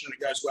everyone's passionate,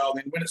 it goes well.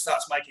 Then when it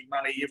starts making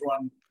money,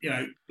 everyone,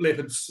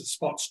 leopard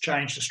spots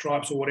change to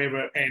stripes or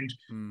whatever, and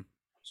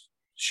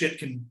shit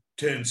can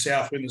turn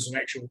south when there's some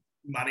actual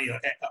money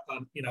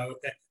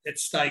at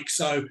stake.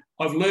 So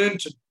I've learned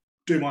to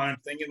do my own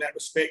thing in that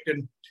respect,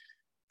 and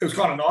it was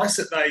kind of nice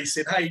that they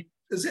said, "Hey,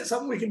 is that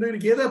something we can do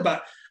together?"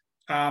 But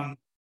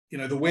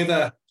the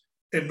weather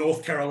in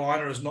North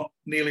Carolina is not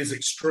nearly as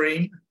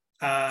extreme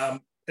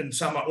in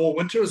summer or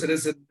winter as it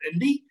is in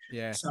Indy.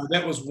 Yeah. So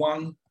that was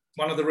one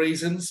of the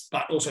reasons.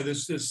 But also,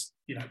 there's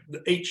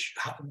each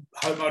home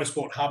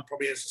motorsport hub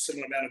probably has a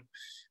similar amount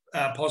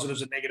of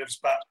positives and negatives,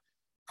 but.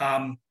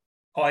 I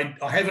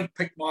haven't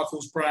picked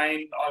Michael's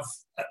brain.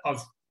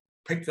 I've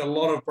picked a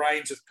lot of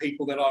brains of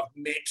people that I've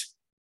met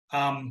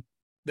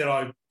that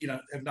I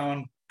have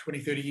known 20,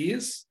 30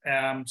 years.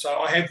 So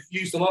I have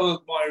used a lot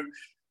of my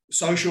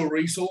social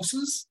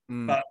resources,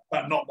 but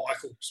not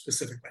Michael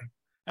specifically.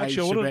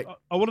 Actually,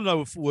 I want to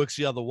know if it works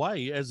the other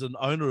way. As an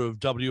owner of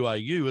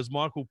WAU, has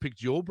Michael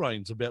picked your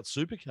brains about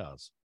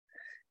supercars?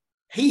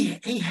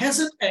 He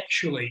hasn't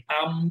actually.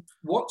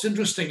 What's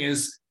interesting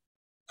is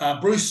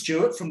Bruce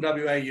Stewart from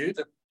WAU,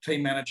 the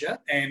team manager,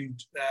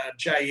 and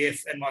JF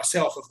and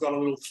myself have got a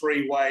little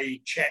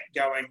three-way chat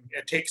going,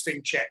 a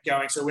texting chat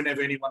going. So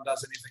whenever anyone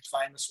does anything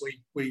famous,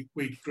 we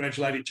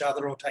congratulate each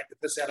other or take the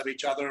piss out of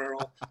each other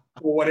or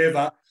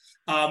whatever.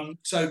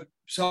 So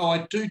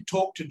I do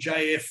talk to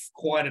JF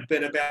quite a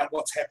bit about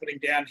what's happening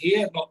down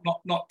here.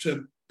 Not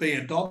to be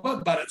a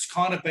dobber, but it's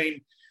kind of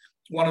been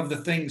one of the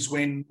things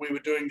when we were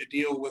doing the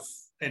deal with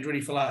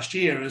Andretti for last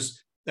year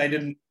is they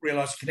didn't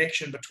realise the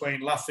connection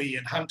between Luffy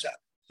and Hunter.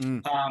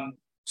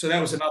 So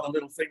that was another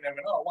little thing. They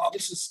went, oh, wow,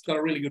 this has got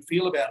a really good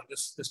feel about it,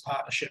 this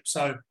partnership.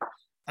 So,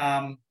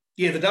 the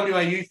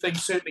WAU thing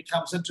certainly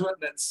comes into it.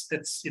 And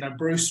it's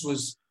Bruce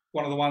was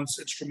one of the ones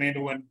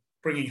instrumental in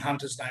bringing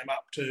Hunter's name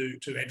up to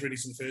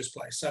Andretti's in the first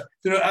place. So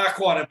there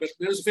are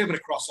there's a fair bit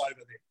of crossover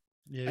there.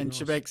 Yeah, and nice.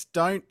 Shebex,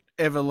 don't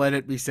ever let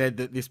it be said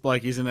that this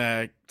bloke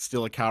isn't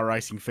still a car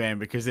racing fan,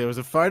 because there was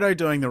a photo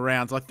doing the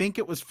rounds. I think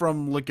it was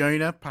from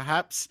Laguna,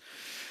 perhaps,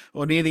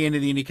 or near the end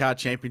of the IndyCar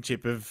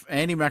Championship, of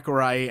Andy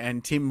McElrea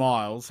and Tim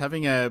Miles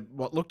having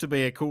what looked to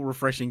be a cool,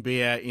 refreshing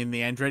beer in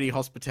the Andretti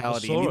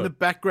hospitality. And in the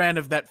background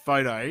of that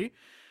photo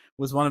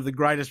was one of the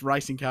greatest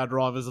racing car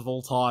drivers of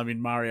all time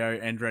in Mario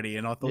Andretti.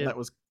 And I thought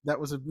that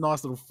was a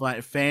nice little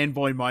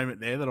fanboy moment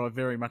there that I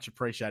very much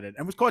appreciated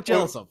and was quite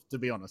jealous of, to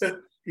be honest.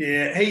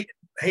 Yeah, he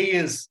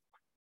is.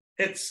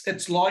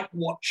 It's like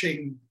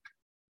watching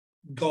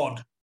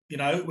God.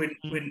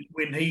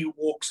 When he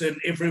walks in,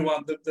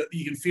 everyone that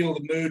you can feel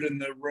the mood in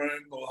the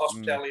room or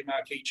hospitality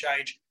marquee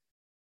change,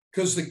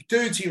 because the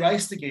dudes he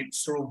raced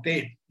against are all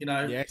dead.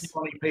 Yes.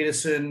 Connie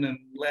Peterson and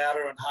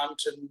Lauder and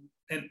Hunt,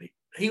 and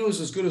he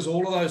was as good as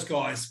all of those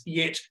guys.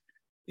 Yet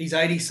he's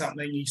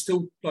 80-something. He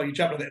still he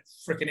jumped into that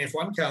freaking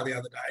F1 car the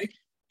other day,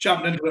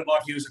 jumped into it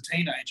like he was a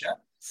teenager.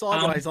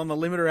 Sideways on the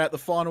limiter out the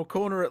final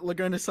corner at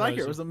Laguna Seca.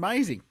 It was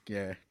amazing.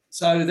 Yeah.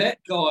 So that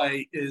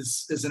guy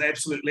is an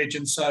absolute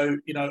legend. So,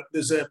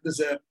 there's a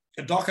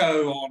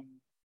doco on,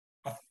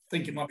 I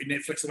think it might be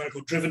Netflix,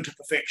 called Driven to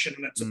Perfection,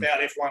 and it's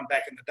about F1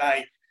 back in the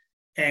day.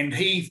 And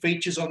he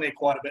features on there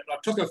quite a bit. And I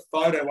took a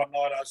photo one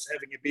night, I was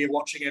having a beer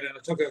watching it, and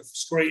I took a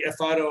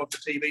photo of the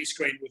TV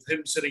screen with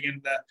him sitting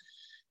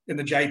in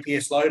the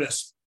JPS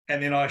Lotus.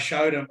 And then I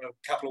showed him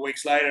a couple of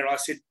weeks later, and I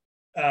said,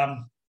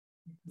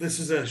 this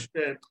is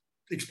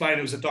explained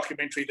it was a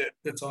documentary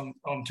that's on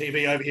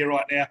TV over here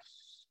right now.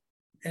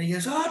 And he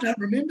goes, oh, I don't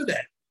remember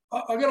that.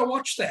 I got to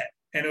watch that.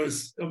 And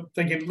I'm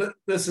thinking,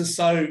 this is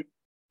so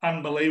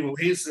unbelievable.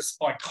 Here's this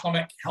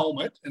iconic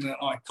helmet in an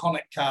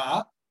iconic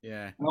car.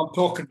 Yeah. And I'm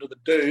talking to the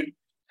dude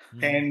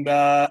and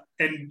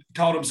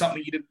told him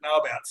something he didn't know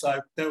about. So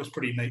that was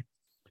pretty neat.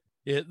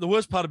 Yeah, the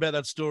worst part about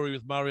that story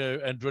with Mario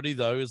Andretti,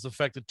 though, is the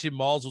fact that Tim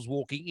Miles was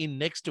walking in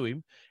next to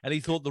him and he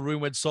thought the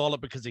room went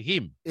silent because of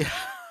him. Yeah.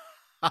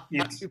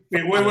 Yes,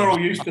 we're all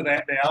used to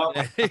that now.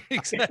 Yeah,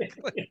 exactly.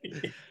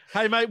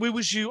 Hey, mate, we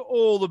wish you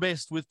all the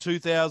best with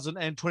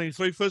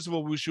 2023. First of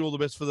all, we wish you all the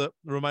best for the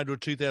remainder of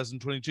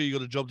 2022. You've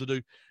got a job to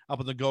do up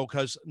on the Gold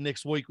Coast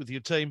next week with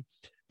your team.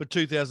 But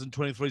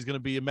 2023 is going to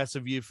be a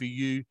massive year for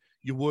you,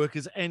 your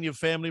workers, and your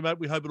family, mate.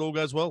 We hope it all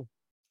goes well.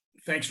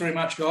 Thanks very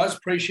much, guys.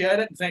 Appreciate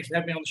it. And thanks for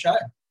having me on the show.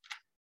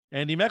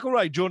 Andy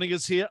McElrea joining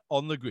us here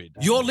on The Grid.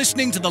 You're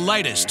listening to the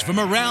latest from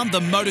around the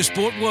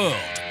motorsport world.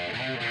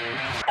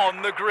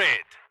 On The Grid.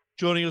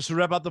 Joining us to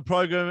wrap up the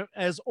program,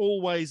 as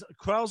always,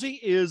 Krause,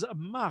 is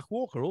Mark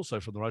Walker, also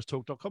from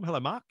theracetalk.com. Hello,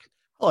 Mark.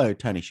 Hello,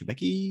 Tony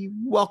Shebeki.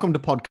 Welcome to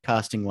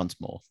podcasting once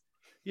more.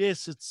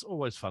 Yes, it's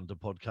always fun to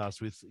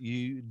podcast with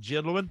you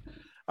gentlemen.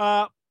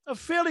 A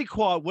fairly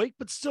quiet week,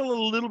 but still a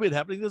little bit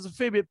happening. There's a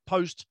fair bit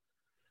post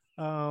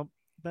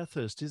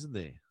Bathurst, isn't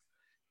there?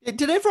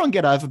 Did everyone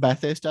get over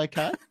Bathurst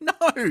okay? No.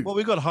 Well,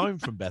 we got home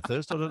from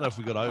Bathurst. I don't know if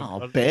we got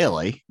over. Oh,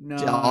 barely.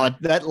 No.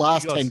 That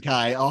last 10K,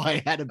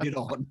 I had a bit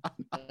on.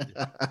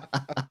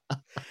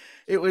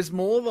 It was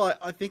more like,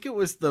 I think it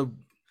was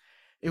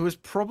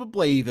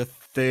probably the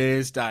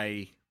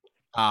Thursday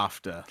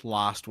after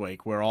last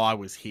week where I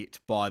was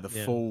hit by the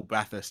full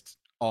Bathurst.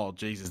 Oh,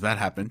 Jesus, that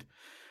happened.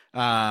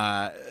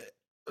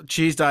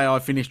 Tuesday, I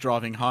finished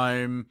driving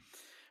home.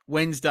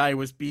 Wednesday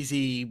was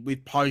busy with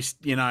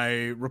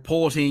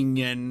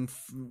reporting and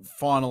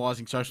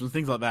finalising socials and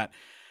things like that.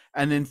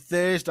 And then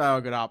Thursday I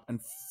got up and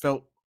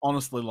felt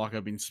honestly like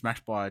I'd been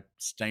smashed by a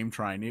steam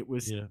train. It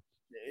was,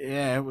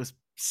 it was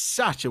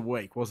such a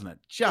week, wasn't it?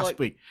 Just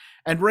big.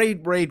 And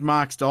read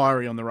Mark's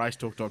diary on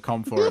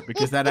theracetalk.com for it,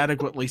 because that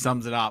adequately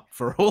sums it up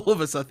for all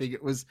of us. I think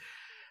it was,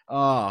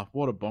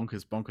 what a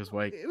bonkers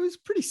week. It was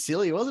pretty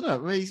silly, wasn't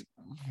it?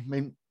 I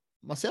mean,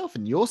 myself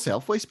and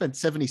yourself, we spent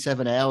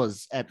 77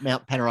 hours at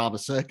Mount Panorama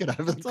Circuit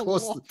over the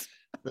course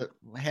of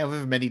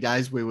however many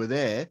days we were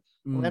there.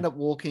 We ended up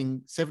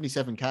walking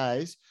 77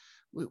 Ks.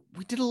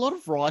 We did a lot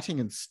of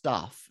writing and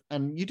stuff,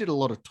 and you did a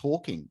lot of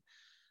talking.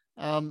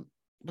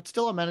 But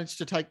still, I managed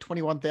to take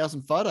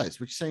 21,000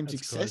 photos, which seems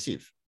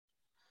excessive.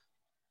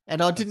 Crazy.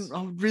 And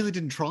I really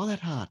didn't try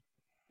that hard.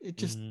 It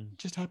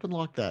just happened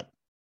like that.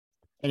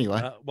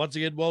 Anyway. Once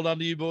again, well done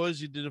to you boys.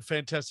 You did a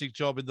fantastic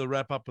job in the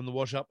wrap-up and the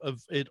wash-up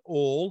of it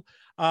all.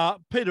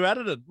 Peter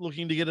Adderton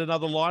looking to get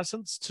another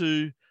license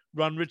to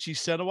run Richie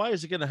Stanaway.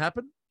 Is it going to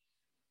happen?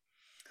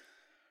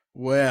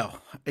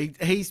 Well,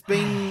 he's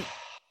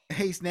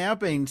now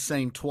been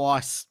seen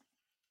twice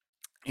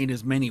in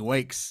as many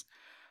weeks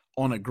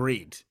on a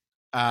grid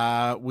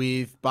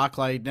with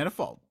Barclay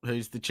Netterfold,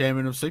 who's the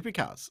chairman of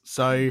Supercars.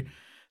 So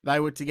they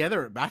were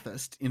together at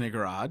Bathurst in a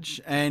garage,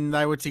 and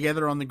they were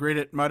together on the grid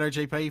at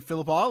MotoGP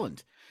Phillip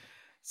Island.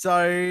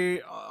 So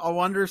I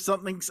wonder if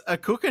something's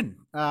cooking.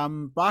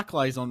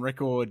 Barclay's on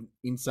record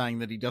in saying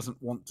that he doesn't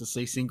want to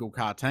see single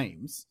car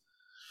teams.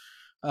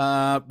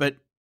 But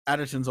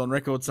Adderton's on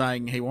record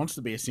saying he wants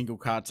to be a single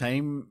car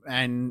team,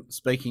 and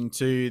speaking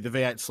to the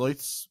V8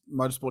 Sleuths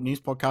Motorsport News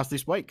podcast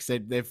this week,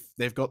 said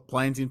they've got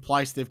plans in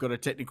place. They've got a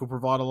technical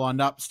provider lined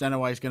up.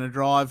 Stanaway's going to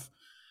drive.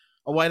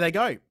 Away they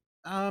go.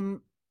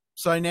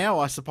 So now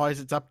I suppose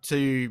it's up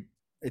to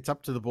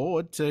the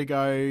board to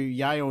go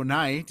yay or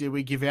nay. Do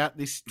we give out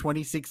this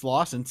 26th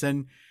license,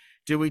 and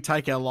do we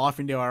take our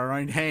life into our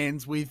own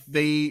hands with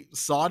the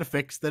side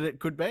effects that it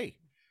could be?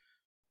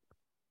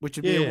 Which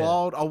would be a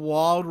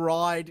wild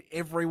ride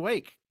every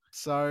week.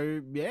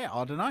 So yeah,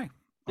 I don't know.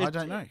 I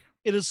don't know.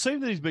 It has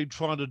seemed that he's been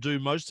trying to do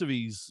most of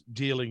his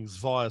dealings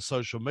via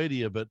social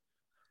media, but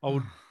I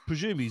would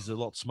presume he's a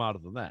lot smarter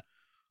than that.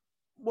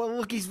 Well,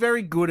 look, he's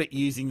very good at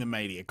using the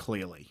media,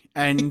 clearly.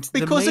 And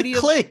because the media, it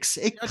clicks.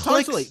 It clicks.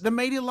 Totally. The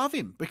media love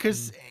him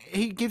because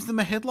he gives them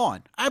a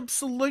headline.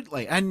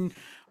 Absolutely. And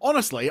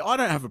honestly, I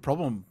don't have a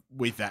problem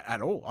with that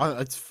at all.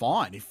 It's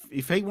fine.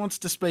 If he wants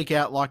to speak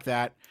out like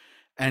that,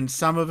 and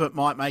some of it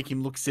might make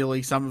him look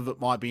silly, some of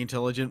it might be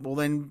intelligent, well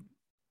then,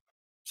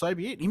 so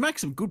be it. He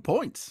makes some good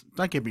points.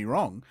 Don't get me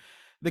wrong.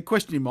 The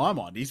question in my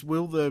mind is,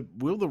 will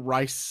the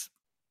race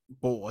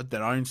board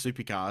that owns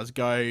Supercars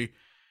go,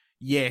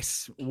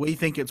 yes, we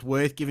think it's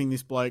worth giving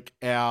this bloke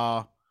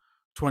our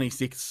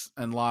 26th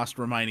and last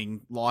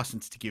remaining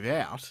license to give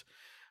out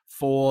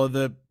for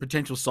the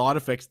potential side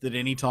effects that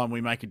any time we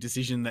make a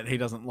decision that he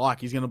doesn't like,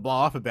 he's going to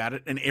blow up about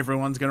it and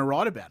everyone's going to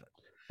write about it.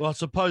 Well, I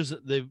suppose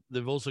that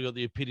they've also got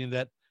the opinion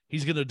that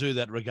he's going to do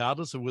that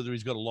regardless of whether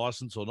he's got a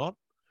license or not.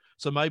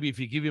 So maybe if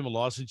you give him a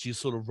license, you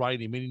sort of rein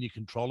him in and you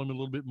control him a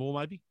little bit more,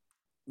 maybe.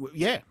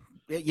 Yeah,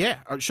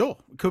 sure.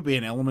 It could be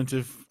an element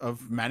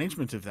of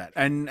management of that,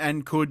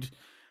 and could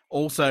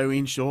also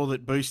ensure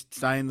that Boost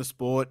stay in the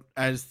sport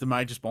as the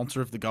major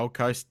sponsor of the Gold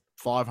Coast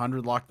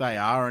 500, like they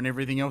are, and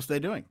everything else they're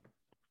doing.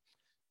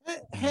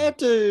 How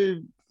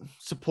do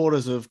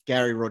supporters of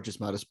Gary Rogers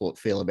Motorsport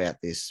feel about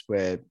this?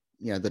 Where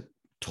the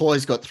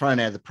toys got thrown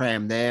out of the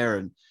pram there,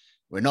 and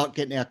we're not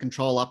getting our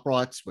control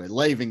uprights. We're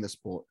leaving the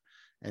sport.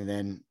 And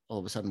then all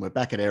of a sudden we're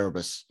back at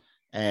Erebus,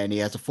 and he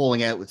has a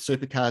falling out with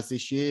Supercars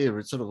this year.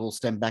 It sort of all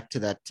stemmed back to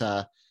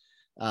that.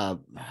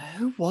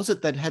 Who was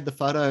it that had the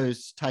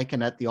photos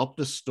taken at the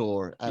Optus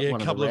store at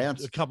one of the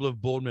rounds? A couple of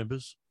board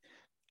members.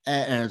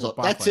 And it's like,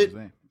 that's it.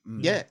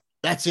 Yeah,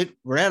 that's it.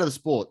 We're out of the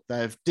sport.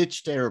 They've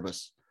ditched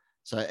Erebus.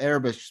 So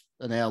Erebus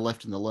are now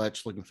left in the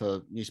lurch looking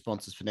for new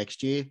sponsors for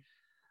next year.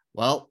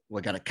 Well,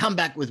 we're going to come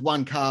back with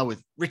one car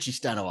with Richie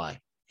Stanaway.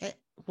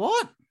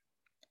 What?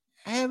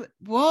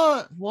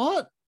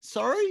 What?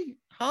 Sorry?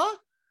 Huh?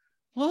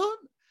 What?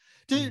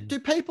 Do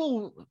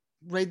people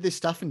read this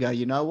stuff and go,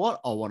 you know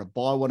what? I want to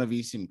buy one of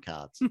his SIM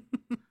cards.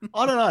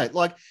 I don't know.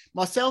 Like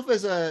myself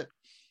as a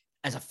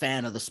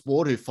fan of the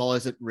sport who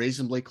follows it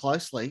reasonably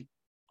closely,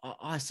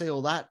 I see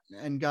all that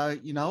and go,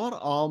 you know what?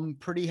 I'm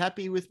pretty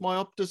happy with my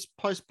Optus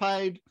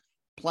postpaid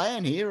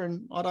plan here,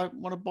 and I don't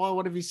want to buy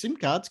one of his SIM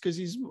cards because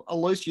he's a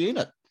loose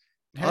unit.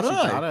 How's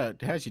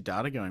your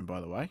data going,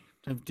 by the way?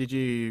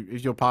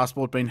 Is your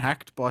passport been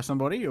hacked by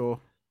somebody, or?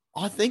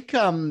 I think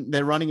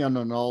they're running on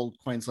an old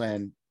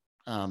Queensland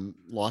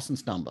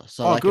license number,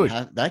 so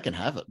they can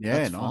have it. Yeah,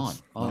 that's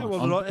nice. Fine. How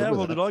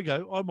well did I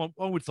go?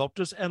 I'm with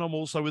Optus, and I'm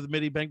also with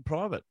Medibank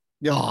Private.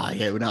 Oh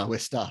yeah, no, we're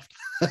stuffed.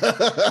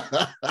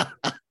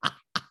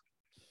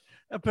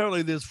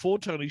 Apparently, there's 4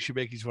 Tony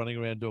Shebekis running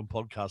around doing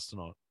podcasts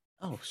tonight.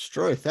 Oh,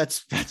 Struth,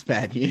 that's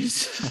bad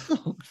news.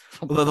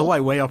 Although the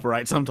way we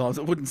operate, sometimes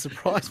it wouldn't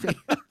surprise me.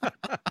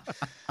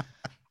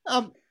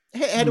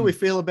 How do we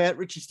feel about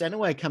Richie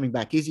Stanaway coming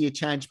back? Is he a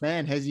changed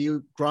man? Has he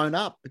grown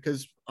up?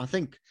 Because I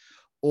think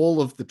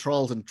all of the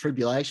trials and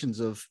tribulations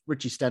of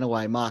Richie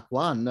Stanaway Mark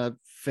I are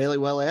fairly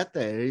well out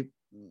there.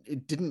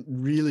 It didn't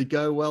really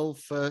go well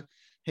for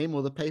him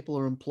or the people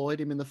who employed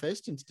him in the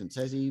first instance.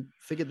 Has he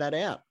figured that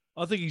out?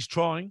 I think he's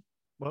trying.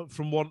 Well,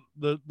 from what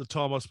the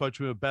time I spoke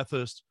to him at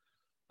Bathurst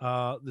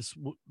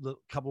the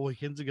couple of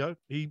weekends ago,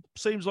 he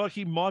seems like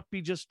he might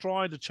be just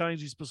trying to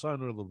change his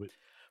persona a little bit.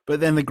 But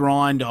then the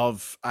grind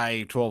of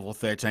a 12 or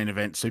 13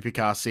 event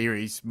supercar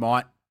series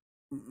might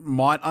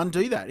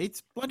undo that.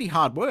 It's bloody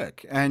hard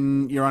work,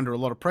 and you're under a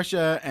lot of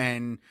pressure,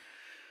 and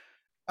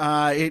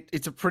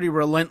it's a pretty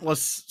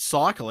relentless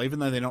cycle, even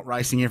though they're not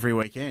racing every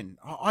weekend.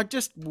 I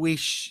just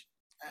wish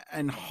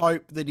and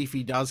hope that if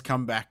he does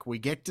come back, we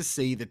get to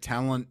see the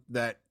talent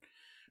that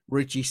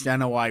Richie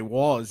Stanaway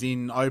was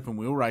in open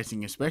wheel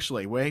racing,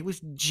 especially, where he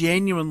was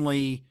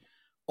genuinely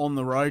on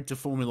the road to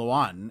Formula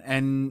One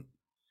and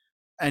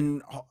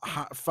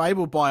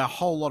fabled by a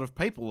whole lot of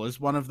people as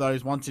one of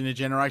those once in a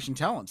generation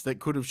talents that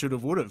could have, should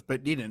have, would have,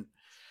 but didn't.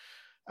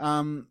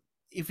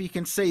 if you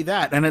can see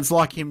that, and it's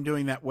like him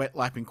doing that wet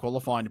lap in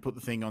qualifying to put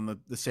the thing on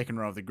the second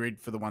row of the grid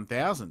for the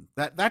 1000.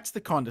 That's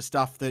the kind of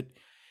stuff that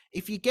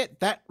if you get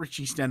that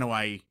Richie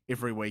Stenaway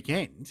every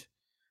weekend,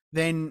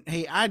 then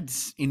he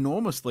adds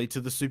enormously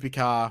to the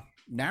supercar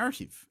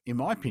narrative, in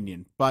my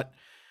opinion. But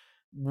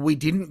we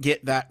didn't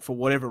get that for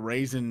whatever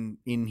reason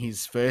in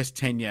his first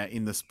tenure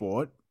in the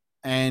sport.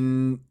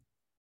 And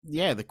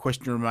yeah, the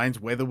question remains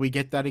whether we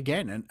get that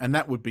again. And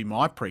that would be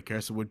my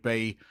precursor, would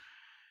be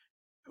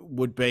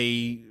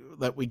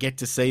that we get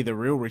to see the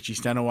real Richie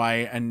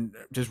Stenaway and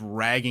just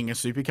ragging a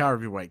supercar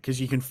every week, because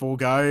you can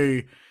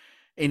forego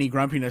any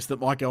grumpiness that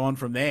might go on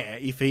from there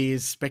if he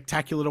is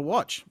spectacular to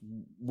watch.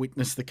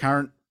 Witness the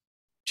current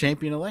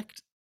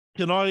champion-elect.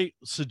 Can I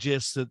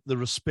suggest that the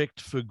respect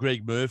for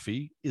Greg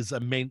Murphy is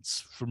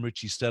immense from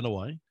Richie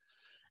Stenaway?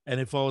 And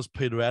if I was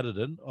Peter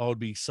Adderton, I would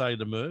be saying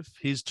to Murph,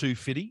 here's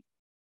 250.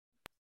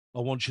 I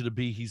want you to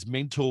be his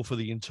mentor for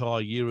the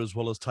entire year, as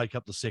well as take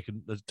up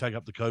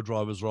the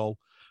co-driver's role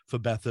for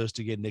Bathurst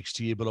again next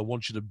year. But I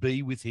want you to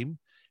be with him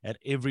at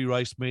every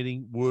race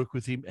meeting, work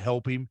with him,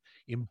 help him,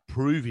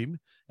 improve him,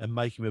 and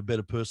make him a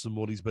better person than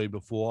what he's been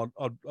before.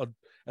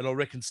 And I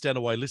reckon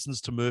Stenaway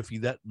listens to Murphy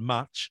that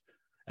much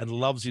and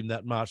loves him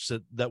that much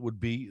that would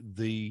be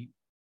the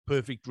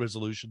perfect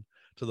resolution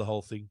to the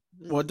whole thing.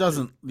 Well, it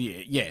doesn't.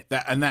 Yeah.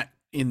 That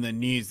in the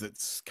news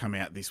that's come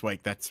out this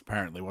week, that's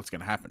apparently what's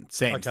going to happen.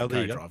 Sam's the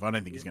co-drive. I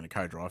don't think he's going to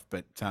co-drive,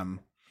 but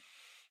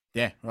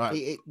yeah,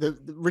 right. The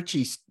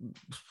Richie's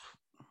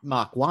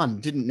Mark 1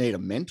 didn't need a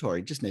mentor;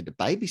 he just needed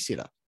a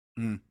babysitter.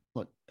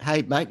 Like,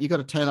 hey mate, you got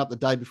to turn up the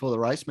day before the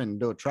race man and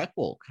do a track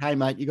walk. Hey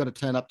mate, you got to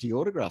turn up to your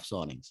autograph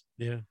signings.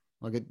 Yeah.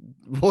 Like, it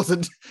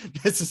wasn't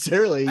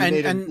necessarily you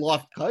needed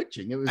life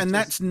coaching. It was,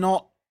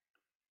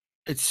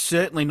 it's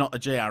certainly not a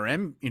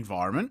GRM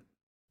environment,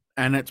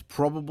 and it's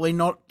probably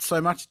not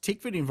so much a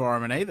Tickford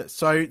environment either.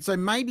 So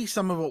maybe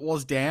some of it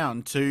was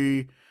down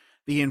to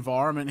the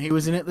environment he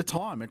was in at the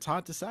time. It's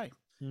hard to say.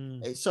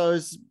 So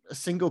as a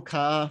single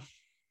car,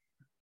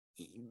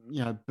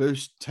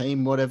 boost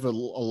team, whatever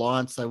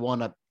alliance they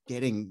wind up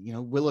getting,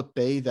 will it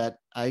be that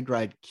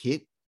A-grade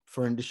kit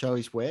for him to show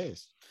his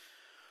wares?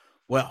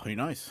 Well, who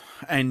knows?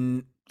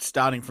 And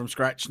starting from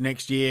scratch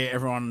next year,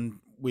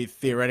 everyone with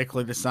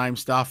theoretically the same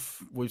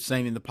stuff we've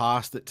seen in the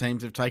past, that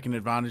teams have taken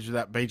advantage of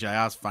that.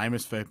 BJR's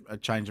famous for a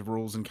change of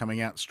rules and coming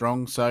out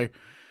strong. So,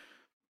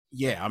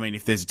 yeah, I mean,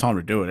 if there's a time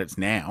to do it, it's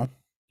now.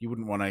 You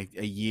wouldn't want a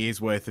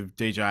year's worth of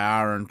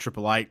DJR and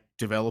Triple Eight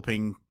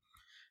developing,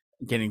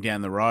 getting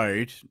down the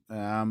road.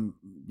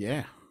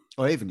 Yeah.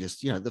 Or even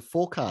just, the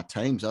 4-car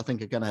teams, I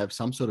think, are going to have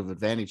some sort of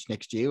advantage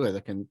next year where they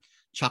can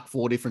chuck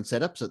 4 different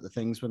setups at the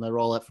things when they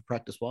roll out for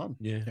practice 1.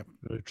 Yeah,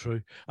 very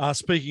true.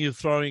 Speaking of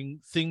throwing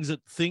things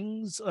at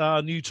things,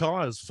 new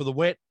tyres for the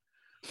wet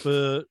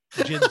for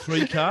Gen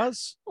 3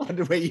 cars. I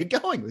wonder where you're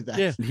going with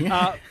that.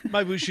 Yeah.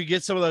 Maybe we should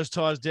get some of those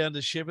tyres down to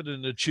Shepparton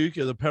and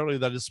Echuca. Apparently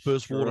they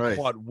disperse water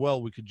quite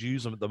well. We could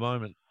use them at the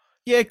moment.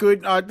 Yeah,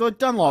 good.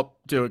 Dunlop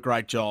do a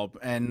great job,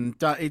 and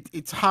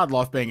it's hard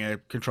life being a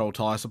controlled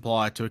tyre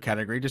supplier to a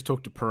category. Just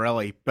talk to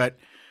Pirelli, but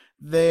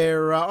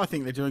I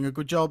think they're doing a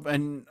good job,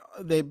 and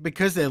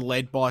because they're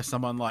led by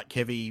someone like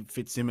Kevy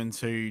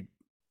Fitzsimmons, who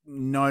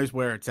knows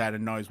where it's at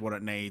and knows what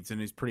it needs,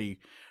 and is pretty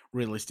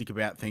realistic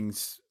about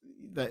things.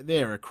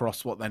 They're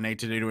across what they need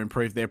to do to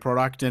improve their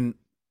product, and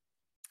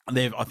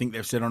I think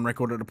they've said on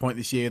record at a point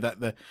this year that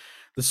the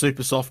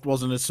super soft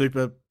wasn't as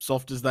super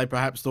soft as they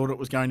perhaps thought it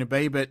was going to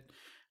be,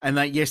 and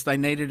they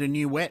needed a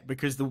new wet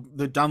because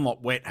the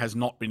Dunlop wet has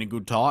not been a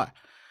good tyre.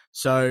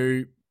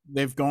 So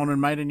they've gone and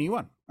made a new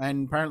one.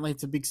 And apparently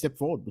it's a big step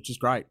forward, which is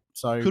great.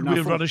 So could we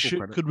have run the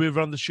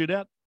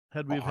shootout?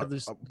 Had we have had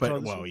this?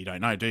 But you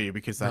don't know, do you?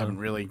 Because they haven't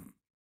really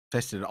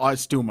tested it. I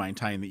still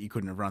maintain that you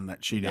couldn't have run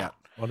that shootout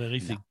on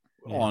anything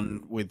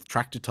with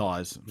tractor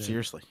tyres.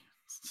 Seriously.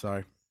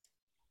 So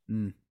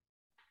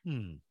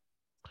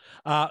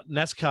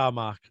NASCAR,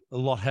 Mark, a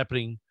lot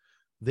happening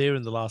there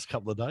in the last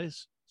couple of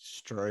days.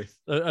 Struth.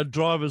 Are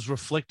drivers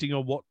reflecting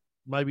on what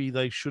maybe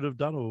they should have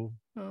done or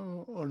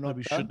not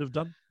maybe shouldn't have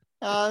done?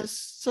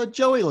 So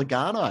Joey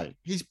Logano,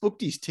 he's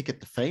booked his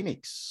ticket to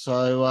Phoenix.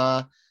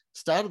 So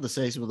started the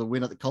season with a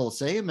win at the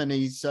Coliseum, and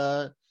he's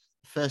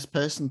first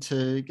person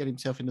to get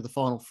himself into the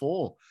Final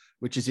Four,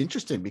 which is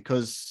interesting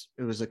because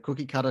it was a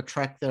cookie cutter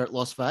track there at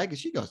Las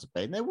Vegas. You guys have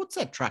been there. What's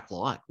that track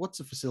like? What's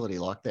the facility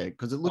like there?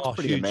 Because it looks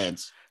pretty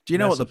immense. Do you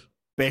know what the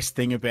best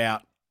thing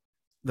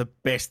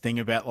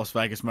about Las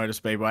Vegas Motor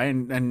Speedway,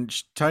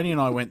 and Tony and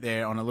I went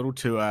there on a little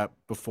tour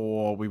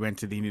before we went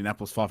to the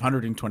Indianapolis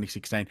 500 in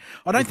 2016.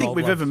 I don't think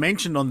we've ever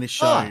mentioned on this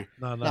show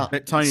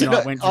that Tony and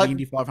I went to the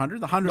Indy 500,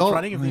 the 100th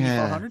running of the Indy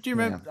 500. Do you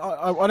remember? Yeah.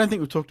 I don't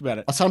think we've talked about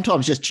it. I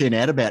sometimes just tune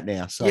out about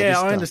now. So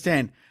I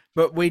understand.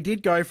 But we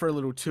did go for a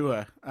little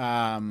tour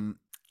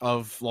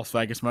of Las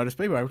Vegas Motor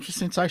Speedway, which was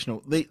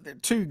sensational. The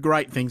two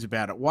great things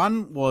about it.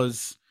 One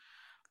was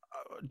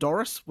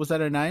Doris, was that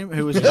her name?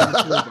 Who was in the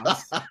tour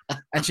bus,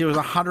 and she was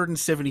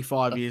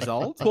 175 years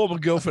old. Former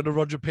girlfriend of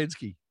Roger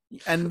Penske.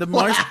 And the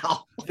most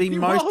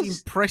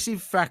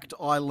impressive fact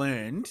I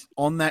learned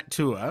on that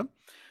tour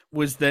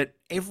was that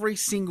every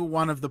single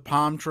one of the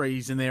palm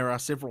trees, and there are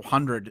several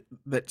hundred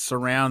that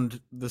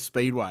surround the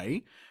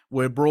speedway,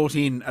 were brought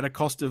in at a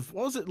cost of,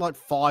 what was it, like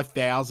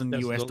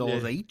 $5,000 US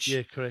dollars each?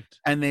 Yeah, correct.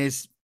 And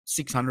there's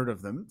 600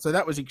 of them. So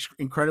that was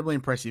incredibly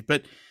impressive.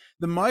 But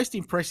the most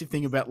impressive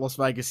thing about Las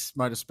Vegas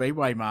Motor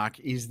Speedway, Mark,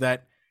 is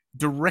that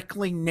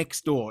directly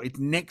next door, its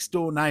next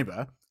door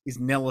neighbor is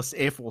Nellis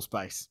Air Force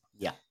Base.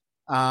 Yeah.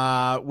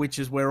 Which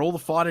is where all the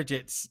fighter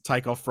jets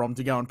take off from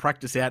to go and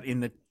practice out in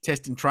the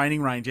test and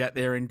training range out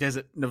there in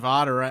Desert,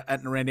 Nevada at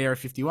and around Area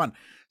 51.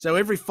 So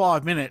every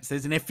 5 minutes,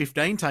 there's an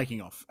F-15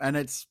 taking off, and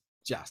it's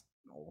just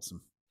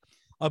awesome.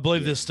 I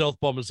believe there's stealth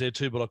bombers there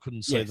too, but I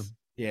couldn't see them.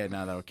 Yeah,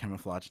 no, they were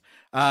camouflaged.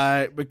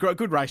 But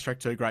good racetrack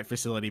too, great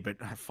facility, but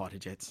fighter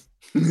jets.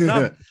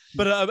 No,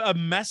 but a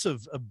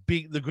massive,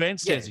 the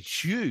grandstands are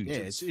huge.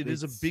 Yeah, it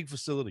is a big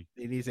facility.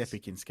 It is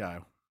epic in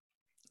scale.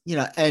 You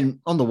know, and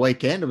on the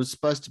weekend, it was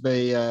supposed to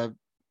be a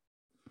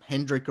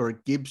Hendrick or a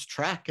Gibbs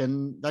track,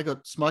 and they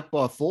got smoked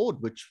by a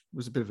Ford, which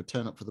was a bit of a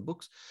turn up for the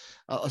books.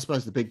 I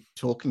suppose the big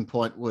talking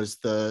point was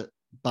the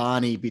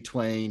Barney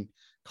between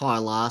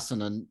Kyle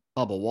Larson and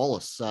Bubba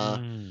Wallace.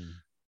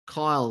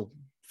 Kyle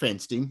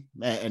fenced him,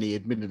 and he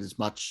admitted as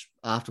much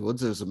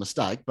afterwards. It was a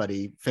mistake, but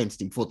he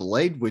fenced him for the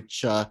lead,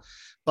 which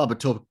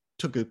Bubba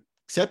took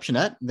exception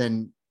at,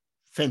 then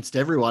fenced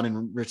everyone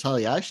in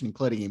retaliation,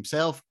 including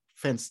himself,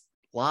 fenced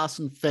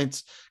Larson,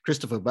 fenced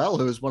Christopher Bell,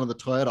 who was one of the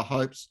Toyota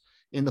hopes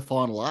in the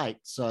final 8.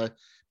 So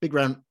big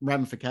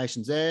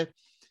ramifications there.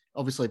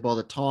 Obviously, by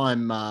the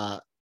time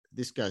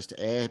this goes to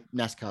air,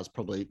 NASCAR's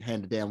probably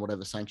handed down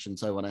whatever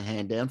sanctions they want to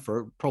hand down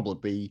for it.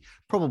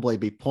 Probably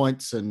be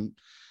points and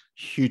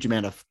huge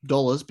amount of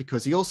dollars,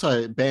 because he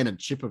also abandoned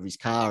chip of his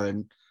car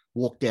and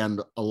walked down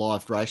a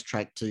live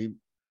racetrack to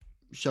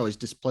show his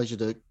displeasure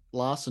to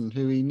Larson,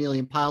 who he nearly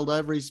impaled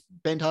over his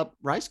bent up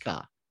race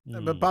car.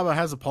 But Bubba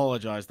has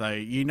apologized, though.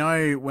 You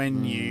know,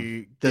 when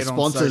you the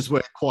sponsors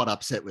were quite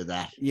upset with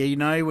that. Yeah, you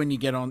know, when you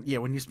get on,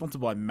 when you're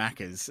sponsored by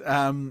Macca's,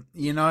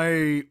 you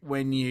know,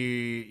 when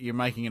you're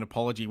making an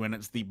apology when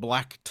it's the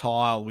black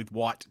tile with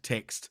white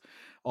text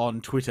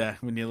on Twitter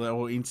or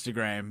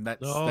Instagram.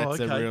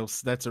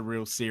 That's a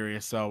real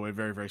serious. So we're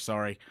very, very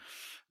sorry.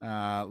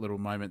 Little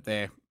moment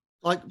there.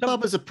 Like,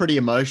 Bubba's a pretty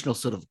emotional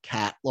sort of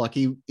cat. Like,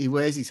 he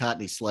wears his heart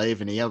in his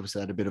sleeve, and he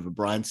obviously had a bit of a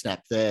brain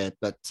snap there,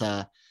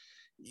 but.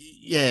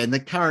 Yeah, in the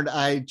current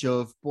age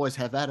of boys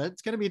have at it,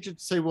 it's going to be interesting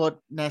to see what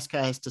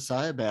NASCAR has to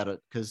say about it,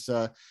 because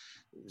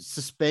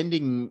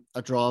suspending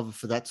a driver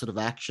for that sort of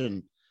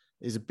action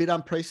is a bit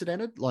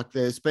unprecedented. Like,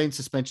 there's been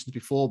suspensions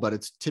before, but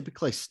it's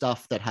typically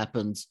stuff that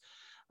happens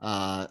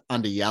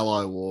under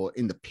yellow or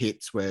in the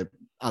pits where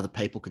other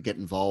people could get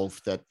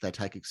involved that they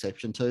take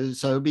exception to.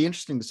 So it'll be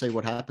interesting to see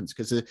what happens,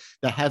 because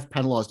they have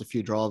penalised a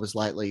few drivers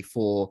lately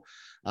for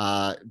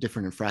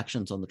different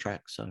infractions on the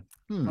track. So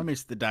I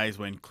miss the days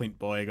when Clint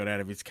Boyer got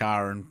out of his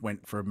car and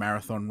went for a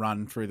marathon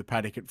run through the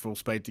paddock at full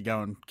speed to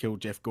go and kill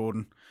Jeff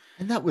Gordon.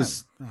 And that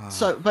was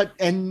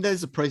and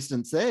there's a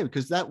precedence there,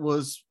 because that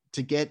was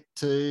to get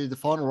to the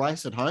final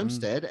race at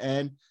Homestead,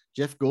 and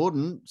Jeff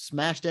Gordon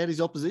smashed out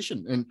his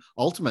opposition. And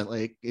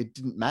ultimately it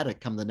didn't matter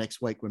come the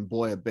next week when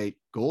Boyer beat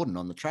Gordon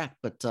on the track.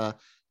 But that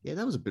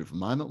was a bit of a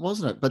moment,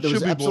 wasn't it? But there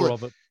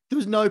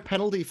was no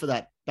penalty for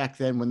that back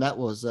then, when that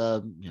was,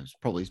 it's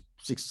probably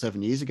 6 or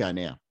 7 years ago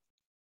now.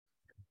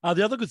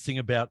 The other good thing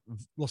about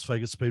Las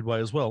Vegas Speedway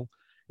as well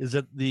is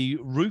that the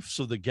roofs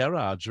of the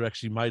garage are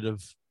actually made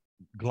of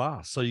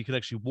glass. So you can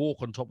actually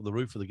walk on top of the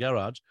roof of the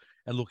garage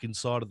and look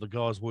inside of the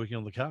guys working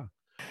on the car.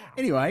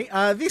 Anyway,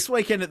 this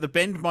weekend at the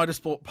Bend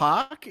Motorsport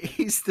Park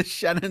is the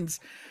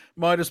Shannon's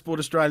Motorsport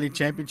Australian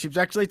Championships.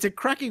 Actually, it's a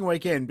cracking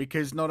weekend,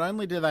 because not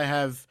only do they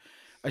have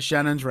a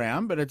Shannon's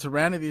round, but it's a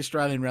round of the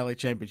Australian Rally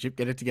Championship.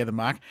 Get it together,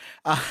 Mark.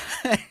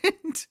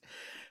 And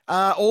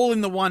all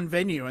in the one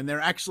venue, and they're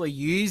actually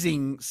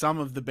using some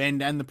of the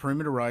Bend and the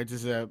perimeter roads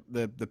as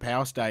the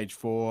power stage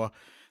for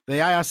the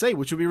ARC,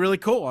 which will be really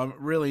cool. I'm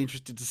really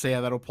interested to see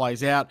how that all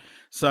plays out.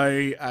 So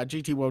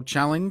GT World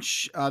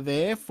Challenge are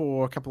there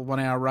for a couple of 1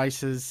 hour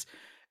races.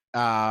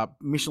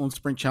 Michelin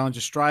Sprint Challenge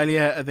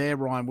Australia are there.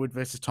 Ryan Wood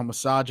versus Thomas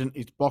Sargent.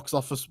 It's box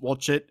office.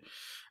 Watch it.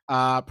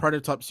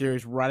 Prototype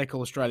Series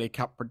Radical Australia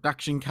Cup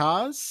production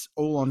cars,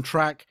 all on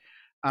track.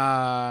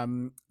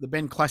 The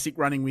Bend Classic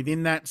running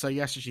within that. So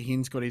Yasser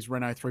Shahin's got his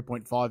Renault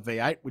 3.5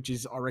 V8, which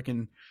is, I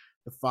reckon,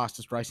 the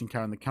fastest racing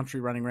car in the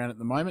country running around at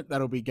the moment.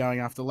 That'll be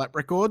going after lap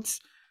records.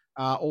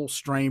 All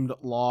streamed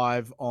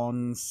live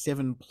on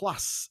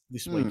 7+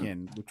 this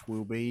weekend, which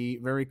will be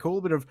very cool.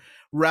 A bit of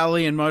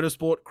rally and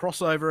motorsport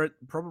crossover at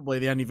probably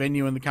the only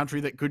venue in the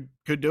country that could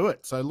do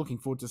it. So looking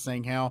forward to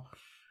seeing how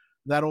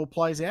that all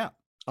plays out.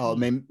 Oh, I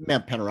mean,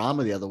 Mount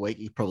Panorama the other week,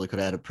 you probably could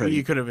have had a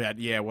pretty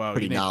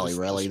gnarly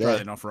rally there.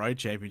 Australian Off-Road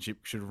Championship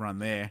should have run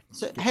there.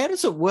 So how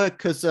does it work?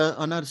 Because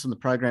I noticed on the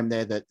program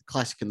there that the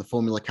classic and the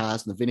Formula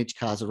cars and the vintage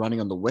cars are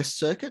running on the West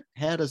Circuit.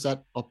 How does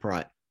that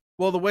operate?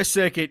 Well, the West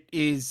Circuit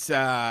is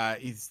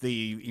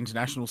the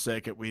international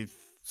circuit with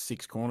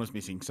 6 corners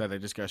missing, so they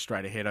just go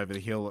straight ahead over the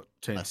hill at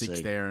turn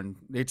 6 there, and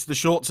it's the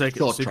short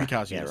circuit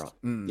supercars use.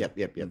 Right.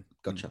 Yep.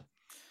 Gotcha.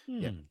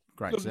 Yeah,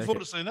 Great Looking circuit. forward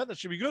to seeing that. That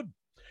should be good.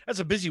 That's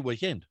a busy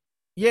weekend.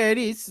 Yeah, it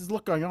is. There's a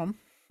lot going on.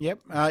 Yep.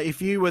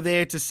 If you were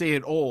there to see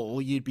it all,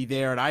 you'd be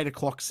there at 8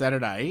 o'clock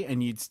Saturday,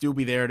 and you'd still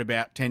be there at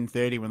about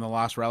 10:30 when the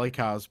last rally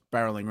car's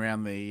barreling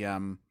around the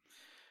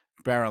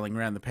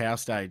power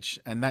stage,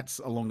 and that's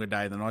a longer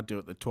day than I'd do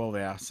at the 12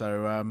 hour.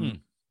 So,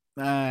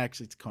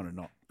 actually, it's kind of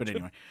not. But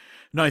anyway,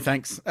 no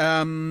thanks.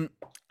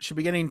 Should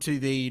we get into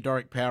the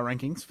Doric Power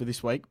rankings for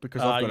this week?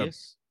 Because I've got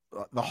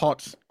the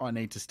hot I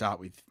need to start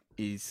with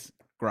is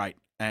great.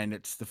 And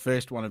it's the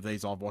first one of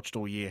these I've watched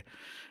all year.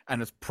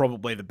 And it's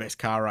probably the best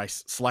car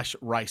race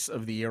 / race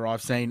of the year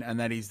I've seen. And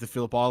that is the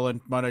Phillip Island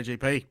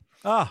MotoGP.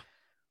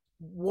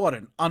 What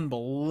an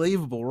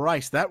unbelievable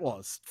race that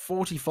was.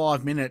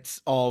 45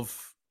 minutes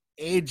of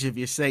edge of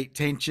your seat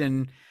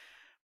tension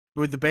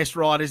with the best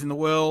riders in the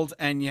world.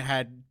 And you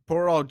had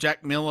poor old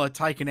Jack Miller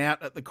taken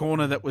out at the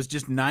corner that was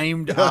just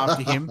named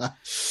after him.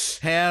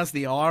 How's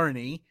the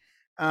irony?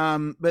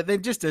 But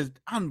then just an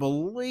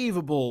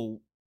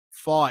unbelievable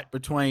fight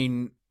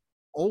between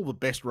all the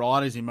best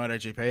riders in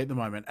MotoGP at the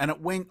moment, and it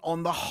went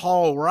on the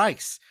whole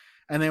race.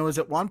 And there was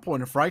at one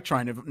point a freight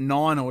train of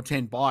 9 or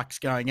 10 bikes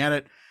going at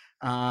it.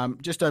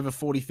 Just over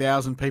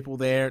 40,000 people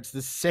there. It's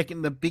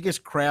the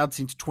biggest crowd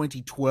since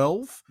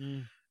 2012,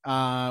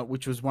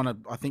 which was one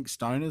of, I think,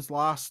 Stoner's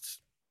last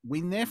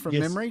win there from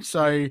memory.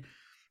 So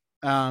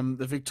the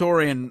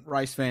Victorian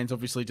race fans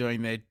obviously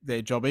doing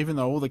their job, even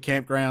though all the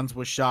campgrounds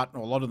were shut, or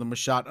a lot of them were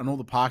shut, and all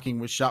the parking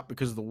was shut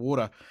because of the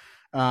water.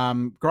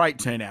 Great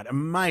turnout,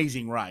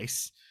 amazing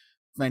race,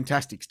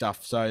 fantastic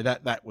stuff. So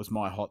that was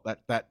my hot.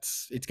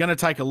 It's going to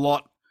take a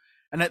lot.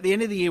 And at the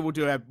end of the year, we'll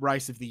do our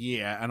race of the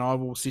year, and I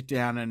will sit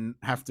down and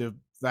have to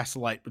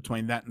vacillate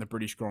between that and the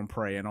British Grand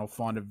Prix, and I'll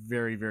find a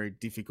very, very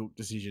difficult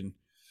decision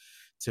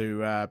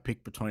to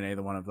pick between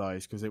either one of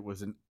those, because it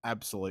was an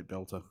absolute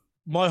belter.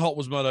 My hot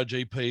was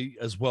MotoGP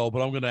as well,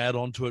 but I'm going to add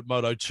on to it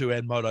Moto2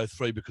 and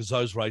Moto3 because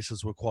those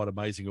races were quite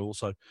amazing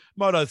also.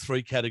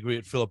 Moto3 category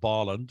at Phillip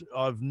Island,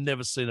 I've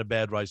never seen a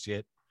bad race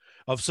yet.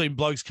 I've seen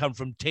blokes come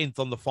from 10th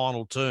on the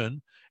final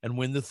turn and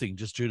win the thing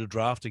just due to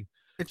drafting.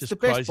 It's just the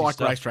best bike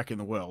stuff. racetrack in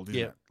the world,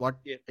 isn't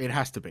it? It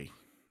has to be.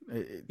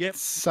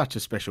 It's such a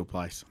special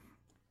place.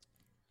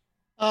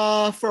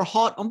 For a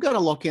hot, I'm going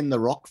to lock in the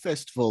Rock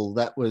Festival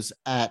that was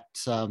at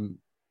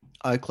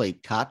Oakley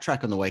Kart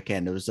Track on the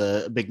weekend. It was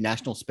a big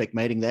national spec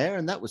meeting there,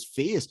 and that was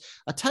fierce.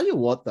 I tell you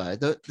what, though,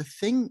 the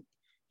thing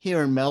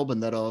here in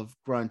Melbourne that I've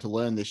grown to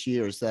learn this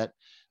year is that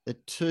the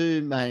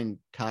two main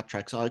kart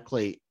tracks,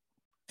 Oakley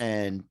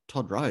and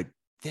Todd Road,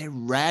 they're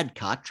rad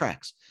kart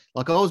tracks.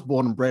 Like, I was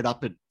born and bred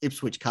up at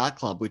Ipswich Kart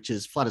Club, which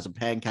is flat as a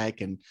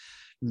pancake and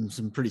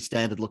some pretty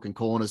standard looking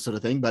corners sort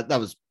of thing, but that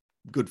was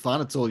good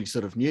fun. It's all you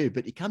sort of knew.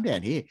 But you come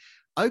down here,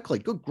 Oakley,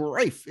 good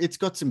grief. It's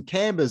got some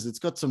cambers. It's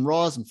got some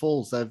rise and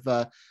falls.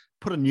 They've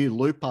put a new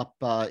loop up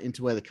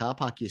into where the car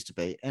park used to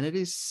be, and it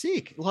is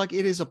sick. Like,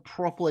 it is a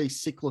properly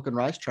sick looking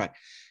racetrack,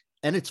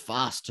 and it's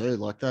fast too.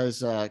 Like,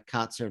 those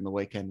karts there on the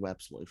weekend were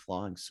absolutely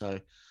flying. So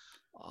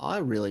I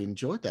really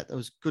enjoyed that. That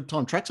was good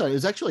time track. So it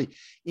was actually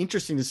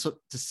interesting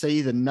to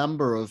see the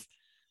number of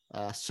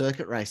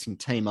circuit racing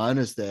team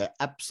owners there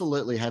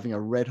absolutely having a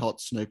red hot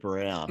snoop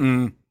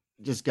around.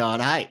 Just going,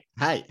 hey.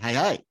 I've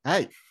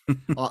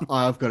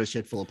got a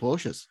shed full of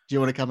Porsches. Do you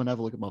want to come and have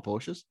a look at my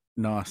Porsches?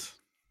 Nice.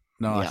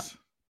 Yeah.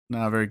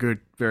 No, very good.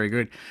 Very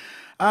good.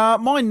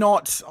 My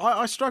knot,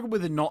 I struggled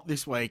with a knot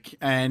this week,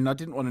 and I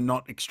didn't want to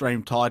knot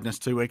extreme tiredness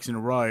 2 weeks in a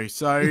row.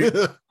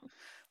 So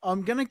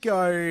I'm going to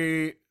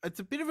go, it's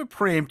a bit of a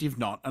preemptive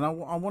knot, and I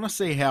want to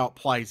see how it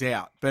plays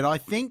out. But I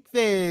think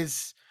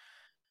there's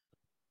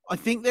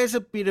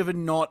a bit of a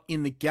knot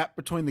in the gap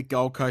between the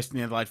Gold Coast and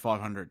the Adelaide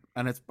 500.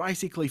 And it's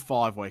basically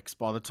 5 weeks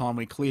by the time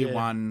we clear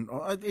one.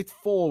 It's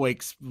 4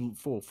 weeks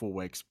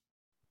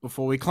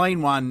before we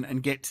clean one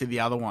and get to the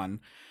other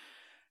one.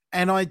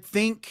 And I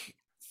think,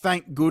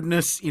 thank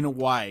goodness, in a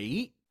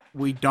way,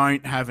 we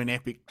don't have an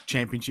epic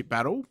championship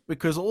battle,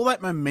 because all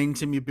that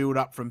momentum you build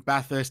up from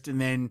Bathurst, and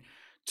then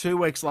 2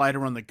 weeks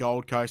later on the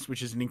Gold Coast,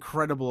 which is an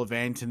incredible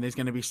event, and there's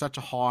going to be such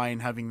a high in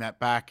having that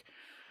back.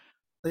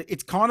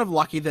 It's kind of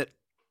lucky that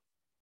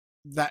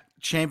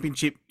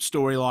championship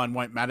storyline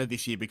won't matter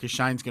this year, because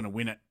Shane's going to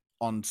win it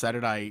on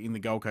Saturday in the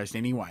Gold Coast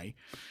anyway.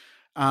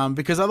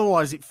 Because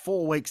otherwise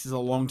 4 weeks is a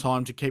long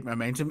time to keep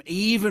momentum,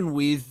 even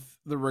with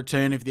the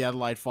return of the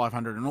Adelaide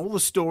 500 and all the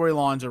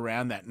storylines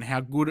around that and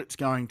how good it's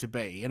going to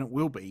be, and it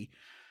will be.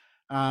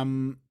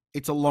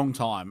 It's a long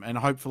time, and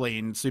hopefully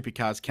in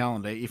Supercar's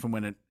calendar, if and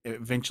when it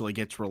eventually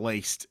gets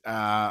released,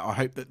 I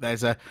hope that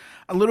there's a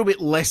little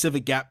bit less of a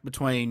gap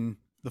between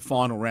the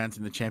final rounds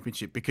in the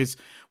championship, because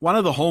one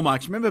of the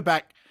hallmarks, remember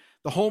back,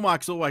 the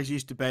hallmarks always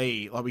used to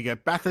be, like, we go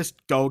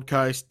Bathurst, Gold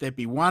Coast, there'd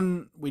be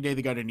one, we'd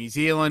either go to New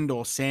Zealand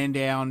or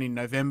Sandown in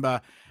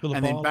November,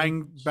 and then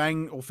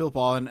bang, or Phillip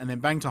Island, and then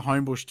bang to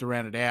Homebush to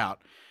round it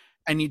out.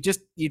 And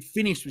you'd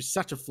finish with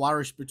such a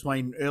flourish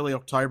between early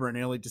October and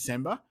early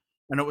December,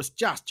 and it was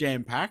just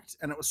jam-packed,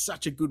 and it was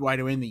such a good way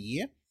to end the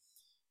year.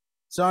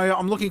 So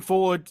I'm looking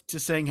forward to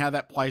seeing how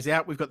that plays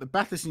out. We've got the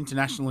Bathurst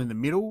International in the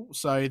middle,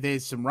 so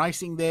there's some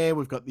racing there.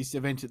 We've got this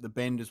event at the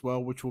Bend as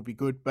well, which will be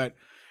good, but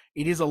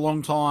it is a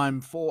long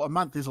time. For a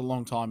month is a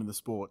long time in the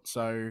sport.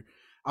 So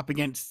up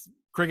against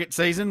cricket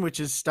season, which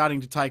is starting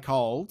to take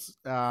hold,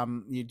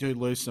 you do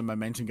lose some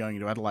momentum going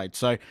into Adelaide.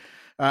 So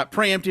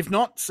preempt, if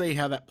not, see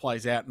how that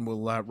plays out, and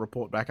we'll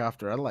report back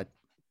after Adelaide.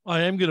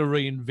 I am going to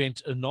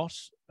reinvent a knot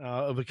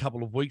of a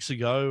couple of weeks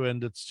ago,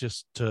 and it's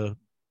just to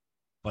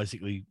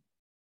basically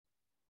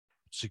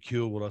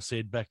secure what I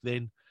said back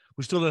then.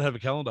 We still don't have a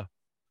calendar.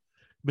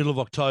 Middle of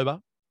October.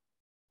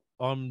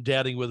 I'm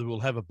doubting whether we'll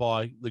have it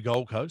by the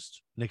Gold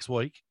Coast next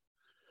week.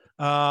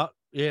 Yeah,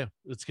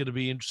 it's going to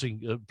be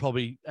interesting.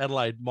 Probably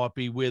Adelaide might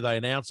be where they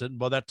announce it, and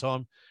by that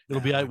time,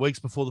 it'll be 8 weeks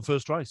before the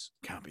first race.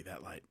 Can't be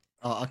that late.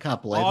 Oh, I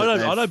can't believe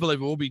it. I don't believe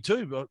it will be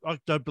too. But I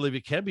don't believe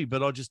it can be,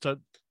 but I just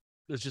don't.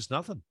 There's just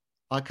nothing.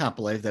 I can't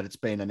believe that it's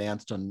been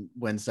announced on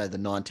Wednesday, the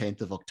 19th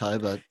of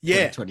October,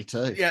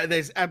 2022. Yeah,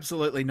 there's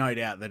absolutely no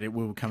doubt that it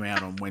will come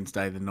out on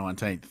Wednesday, the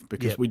 19th,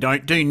 because we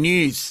don't do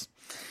news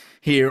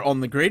here on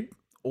the grid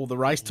or the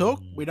race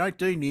talk. We don't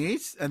do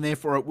news, and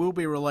therefore it will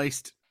be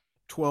released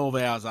 12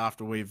 hours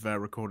after we've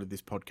recorded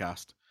this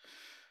podcast.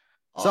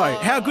 So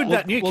how good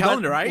that new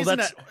calendar, eh?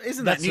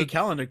 Isn't that new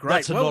calendar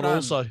great? That's well done.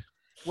 Also.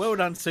 Well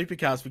done,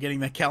 Supercars, for getting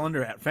that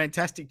calendar out.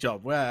 Fantastic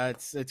job. Well,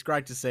 it's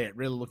great to see it.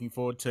 Really looking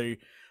forward to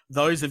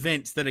those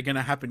events that are going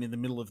to happen in the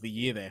middle of the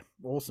year there.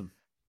 Awesome.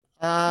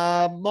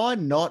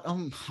 Mine not.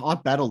 I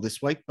battled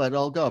this week, but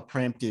I'll go a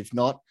preemptive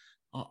not.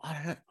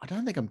 I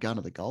don't think I'm going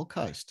to the Gold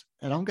Coast,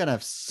 and I'm going to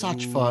have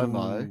such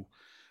FOMO.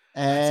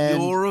 And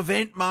it's your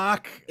event,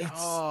 Mark.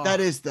 That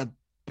is the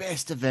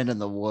best event in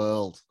the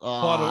world.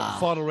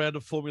 Final round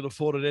of Formula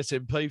Ford at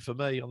SMP for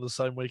me on the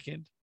same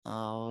weekend.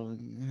 Oh,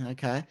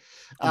 okay.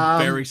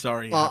 I'm very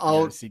sorry.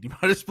 I'll Sydney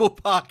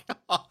Motorsport Park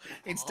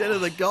instead of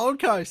the Gold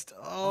Coast.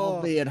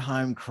 I'll be at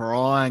home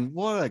crying.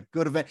 What a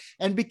good event.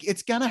 And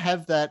it's going to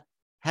have that,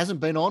 hasn't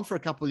been on for a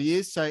couple of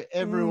years. So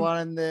everyone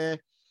in there,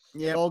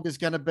 dog is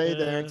going to be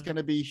there. It's going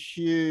to be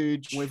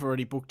huge. We've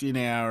already booked in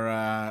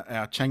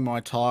our Chiang Mai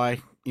Thai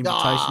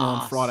invitational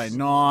on Friday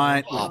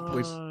night.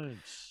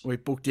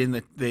 We've booked in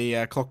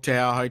the Clock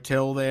Tower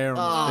Hotel there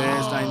on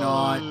Thursday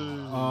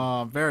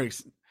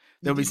night.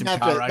 There'll be some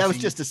car racing. That was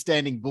just a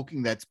standing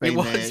booking that's been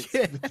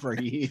there for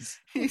years.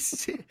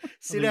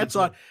 Sit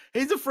outside.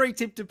 Here's a free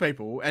tip to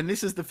people, and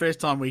this is the first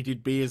time we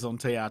did beers on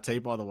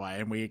TRT, by the way,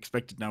 and we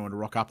expected no one to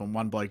rock up, and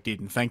one bloke did,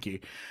 and thank you.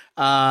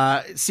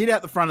 Sit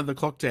out the front of the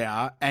Clock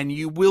Tower, and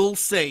you will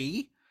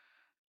see,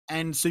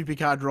 and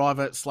supercar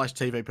driver /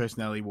 TV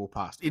personality walk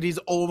past. It is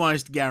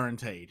almost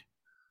guaranteed.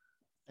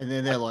 And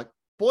then they're like,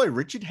 boy,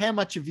 Richard, how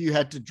much have you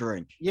had to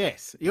drink?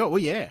 Yes. Well,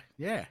 yeah.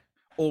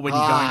 Or when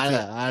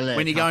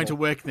you're going to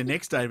work the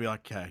next day, be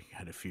like, okay,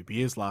 had a few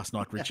beers last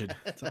night, Richard.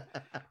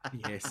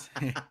 Yes.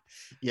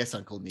 Yes,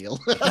 Uncle Neil.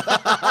 Can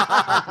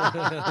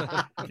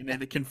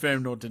neither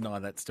confirm nor deny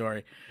that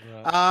story.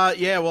 Right.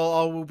 Well,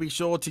 I will be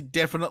sure to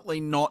definitely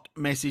not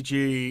message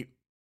you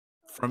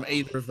from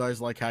either of those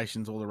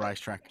locations or the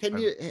racetrack.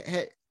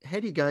 How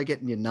do you go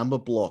getting your number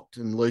blocked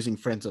and losing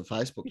friends on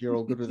Facebook? You're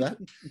all good with that?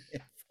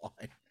 Yeah,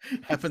 fine.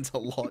 Happens a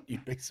lot.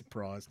 You'd be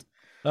surprised.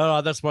 All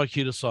right, that's my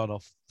cue to sign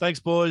off. Thanks,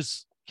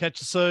 boys.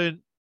 Catch you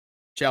soon.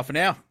 Ciao for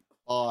now.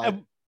 Bye.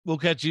 And we'll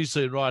catch you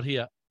soon right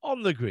here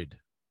on the grid.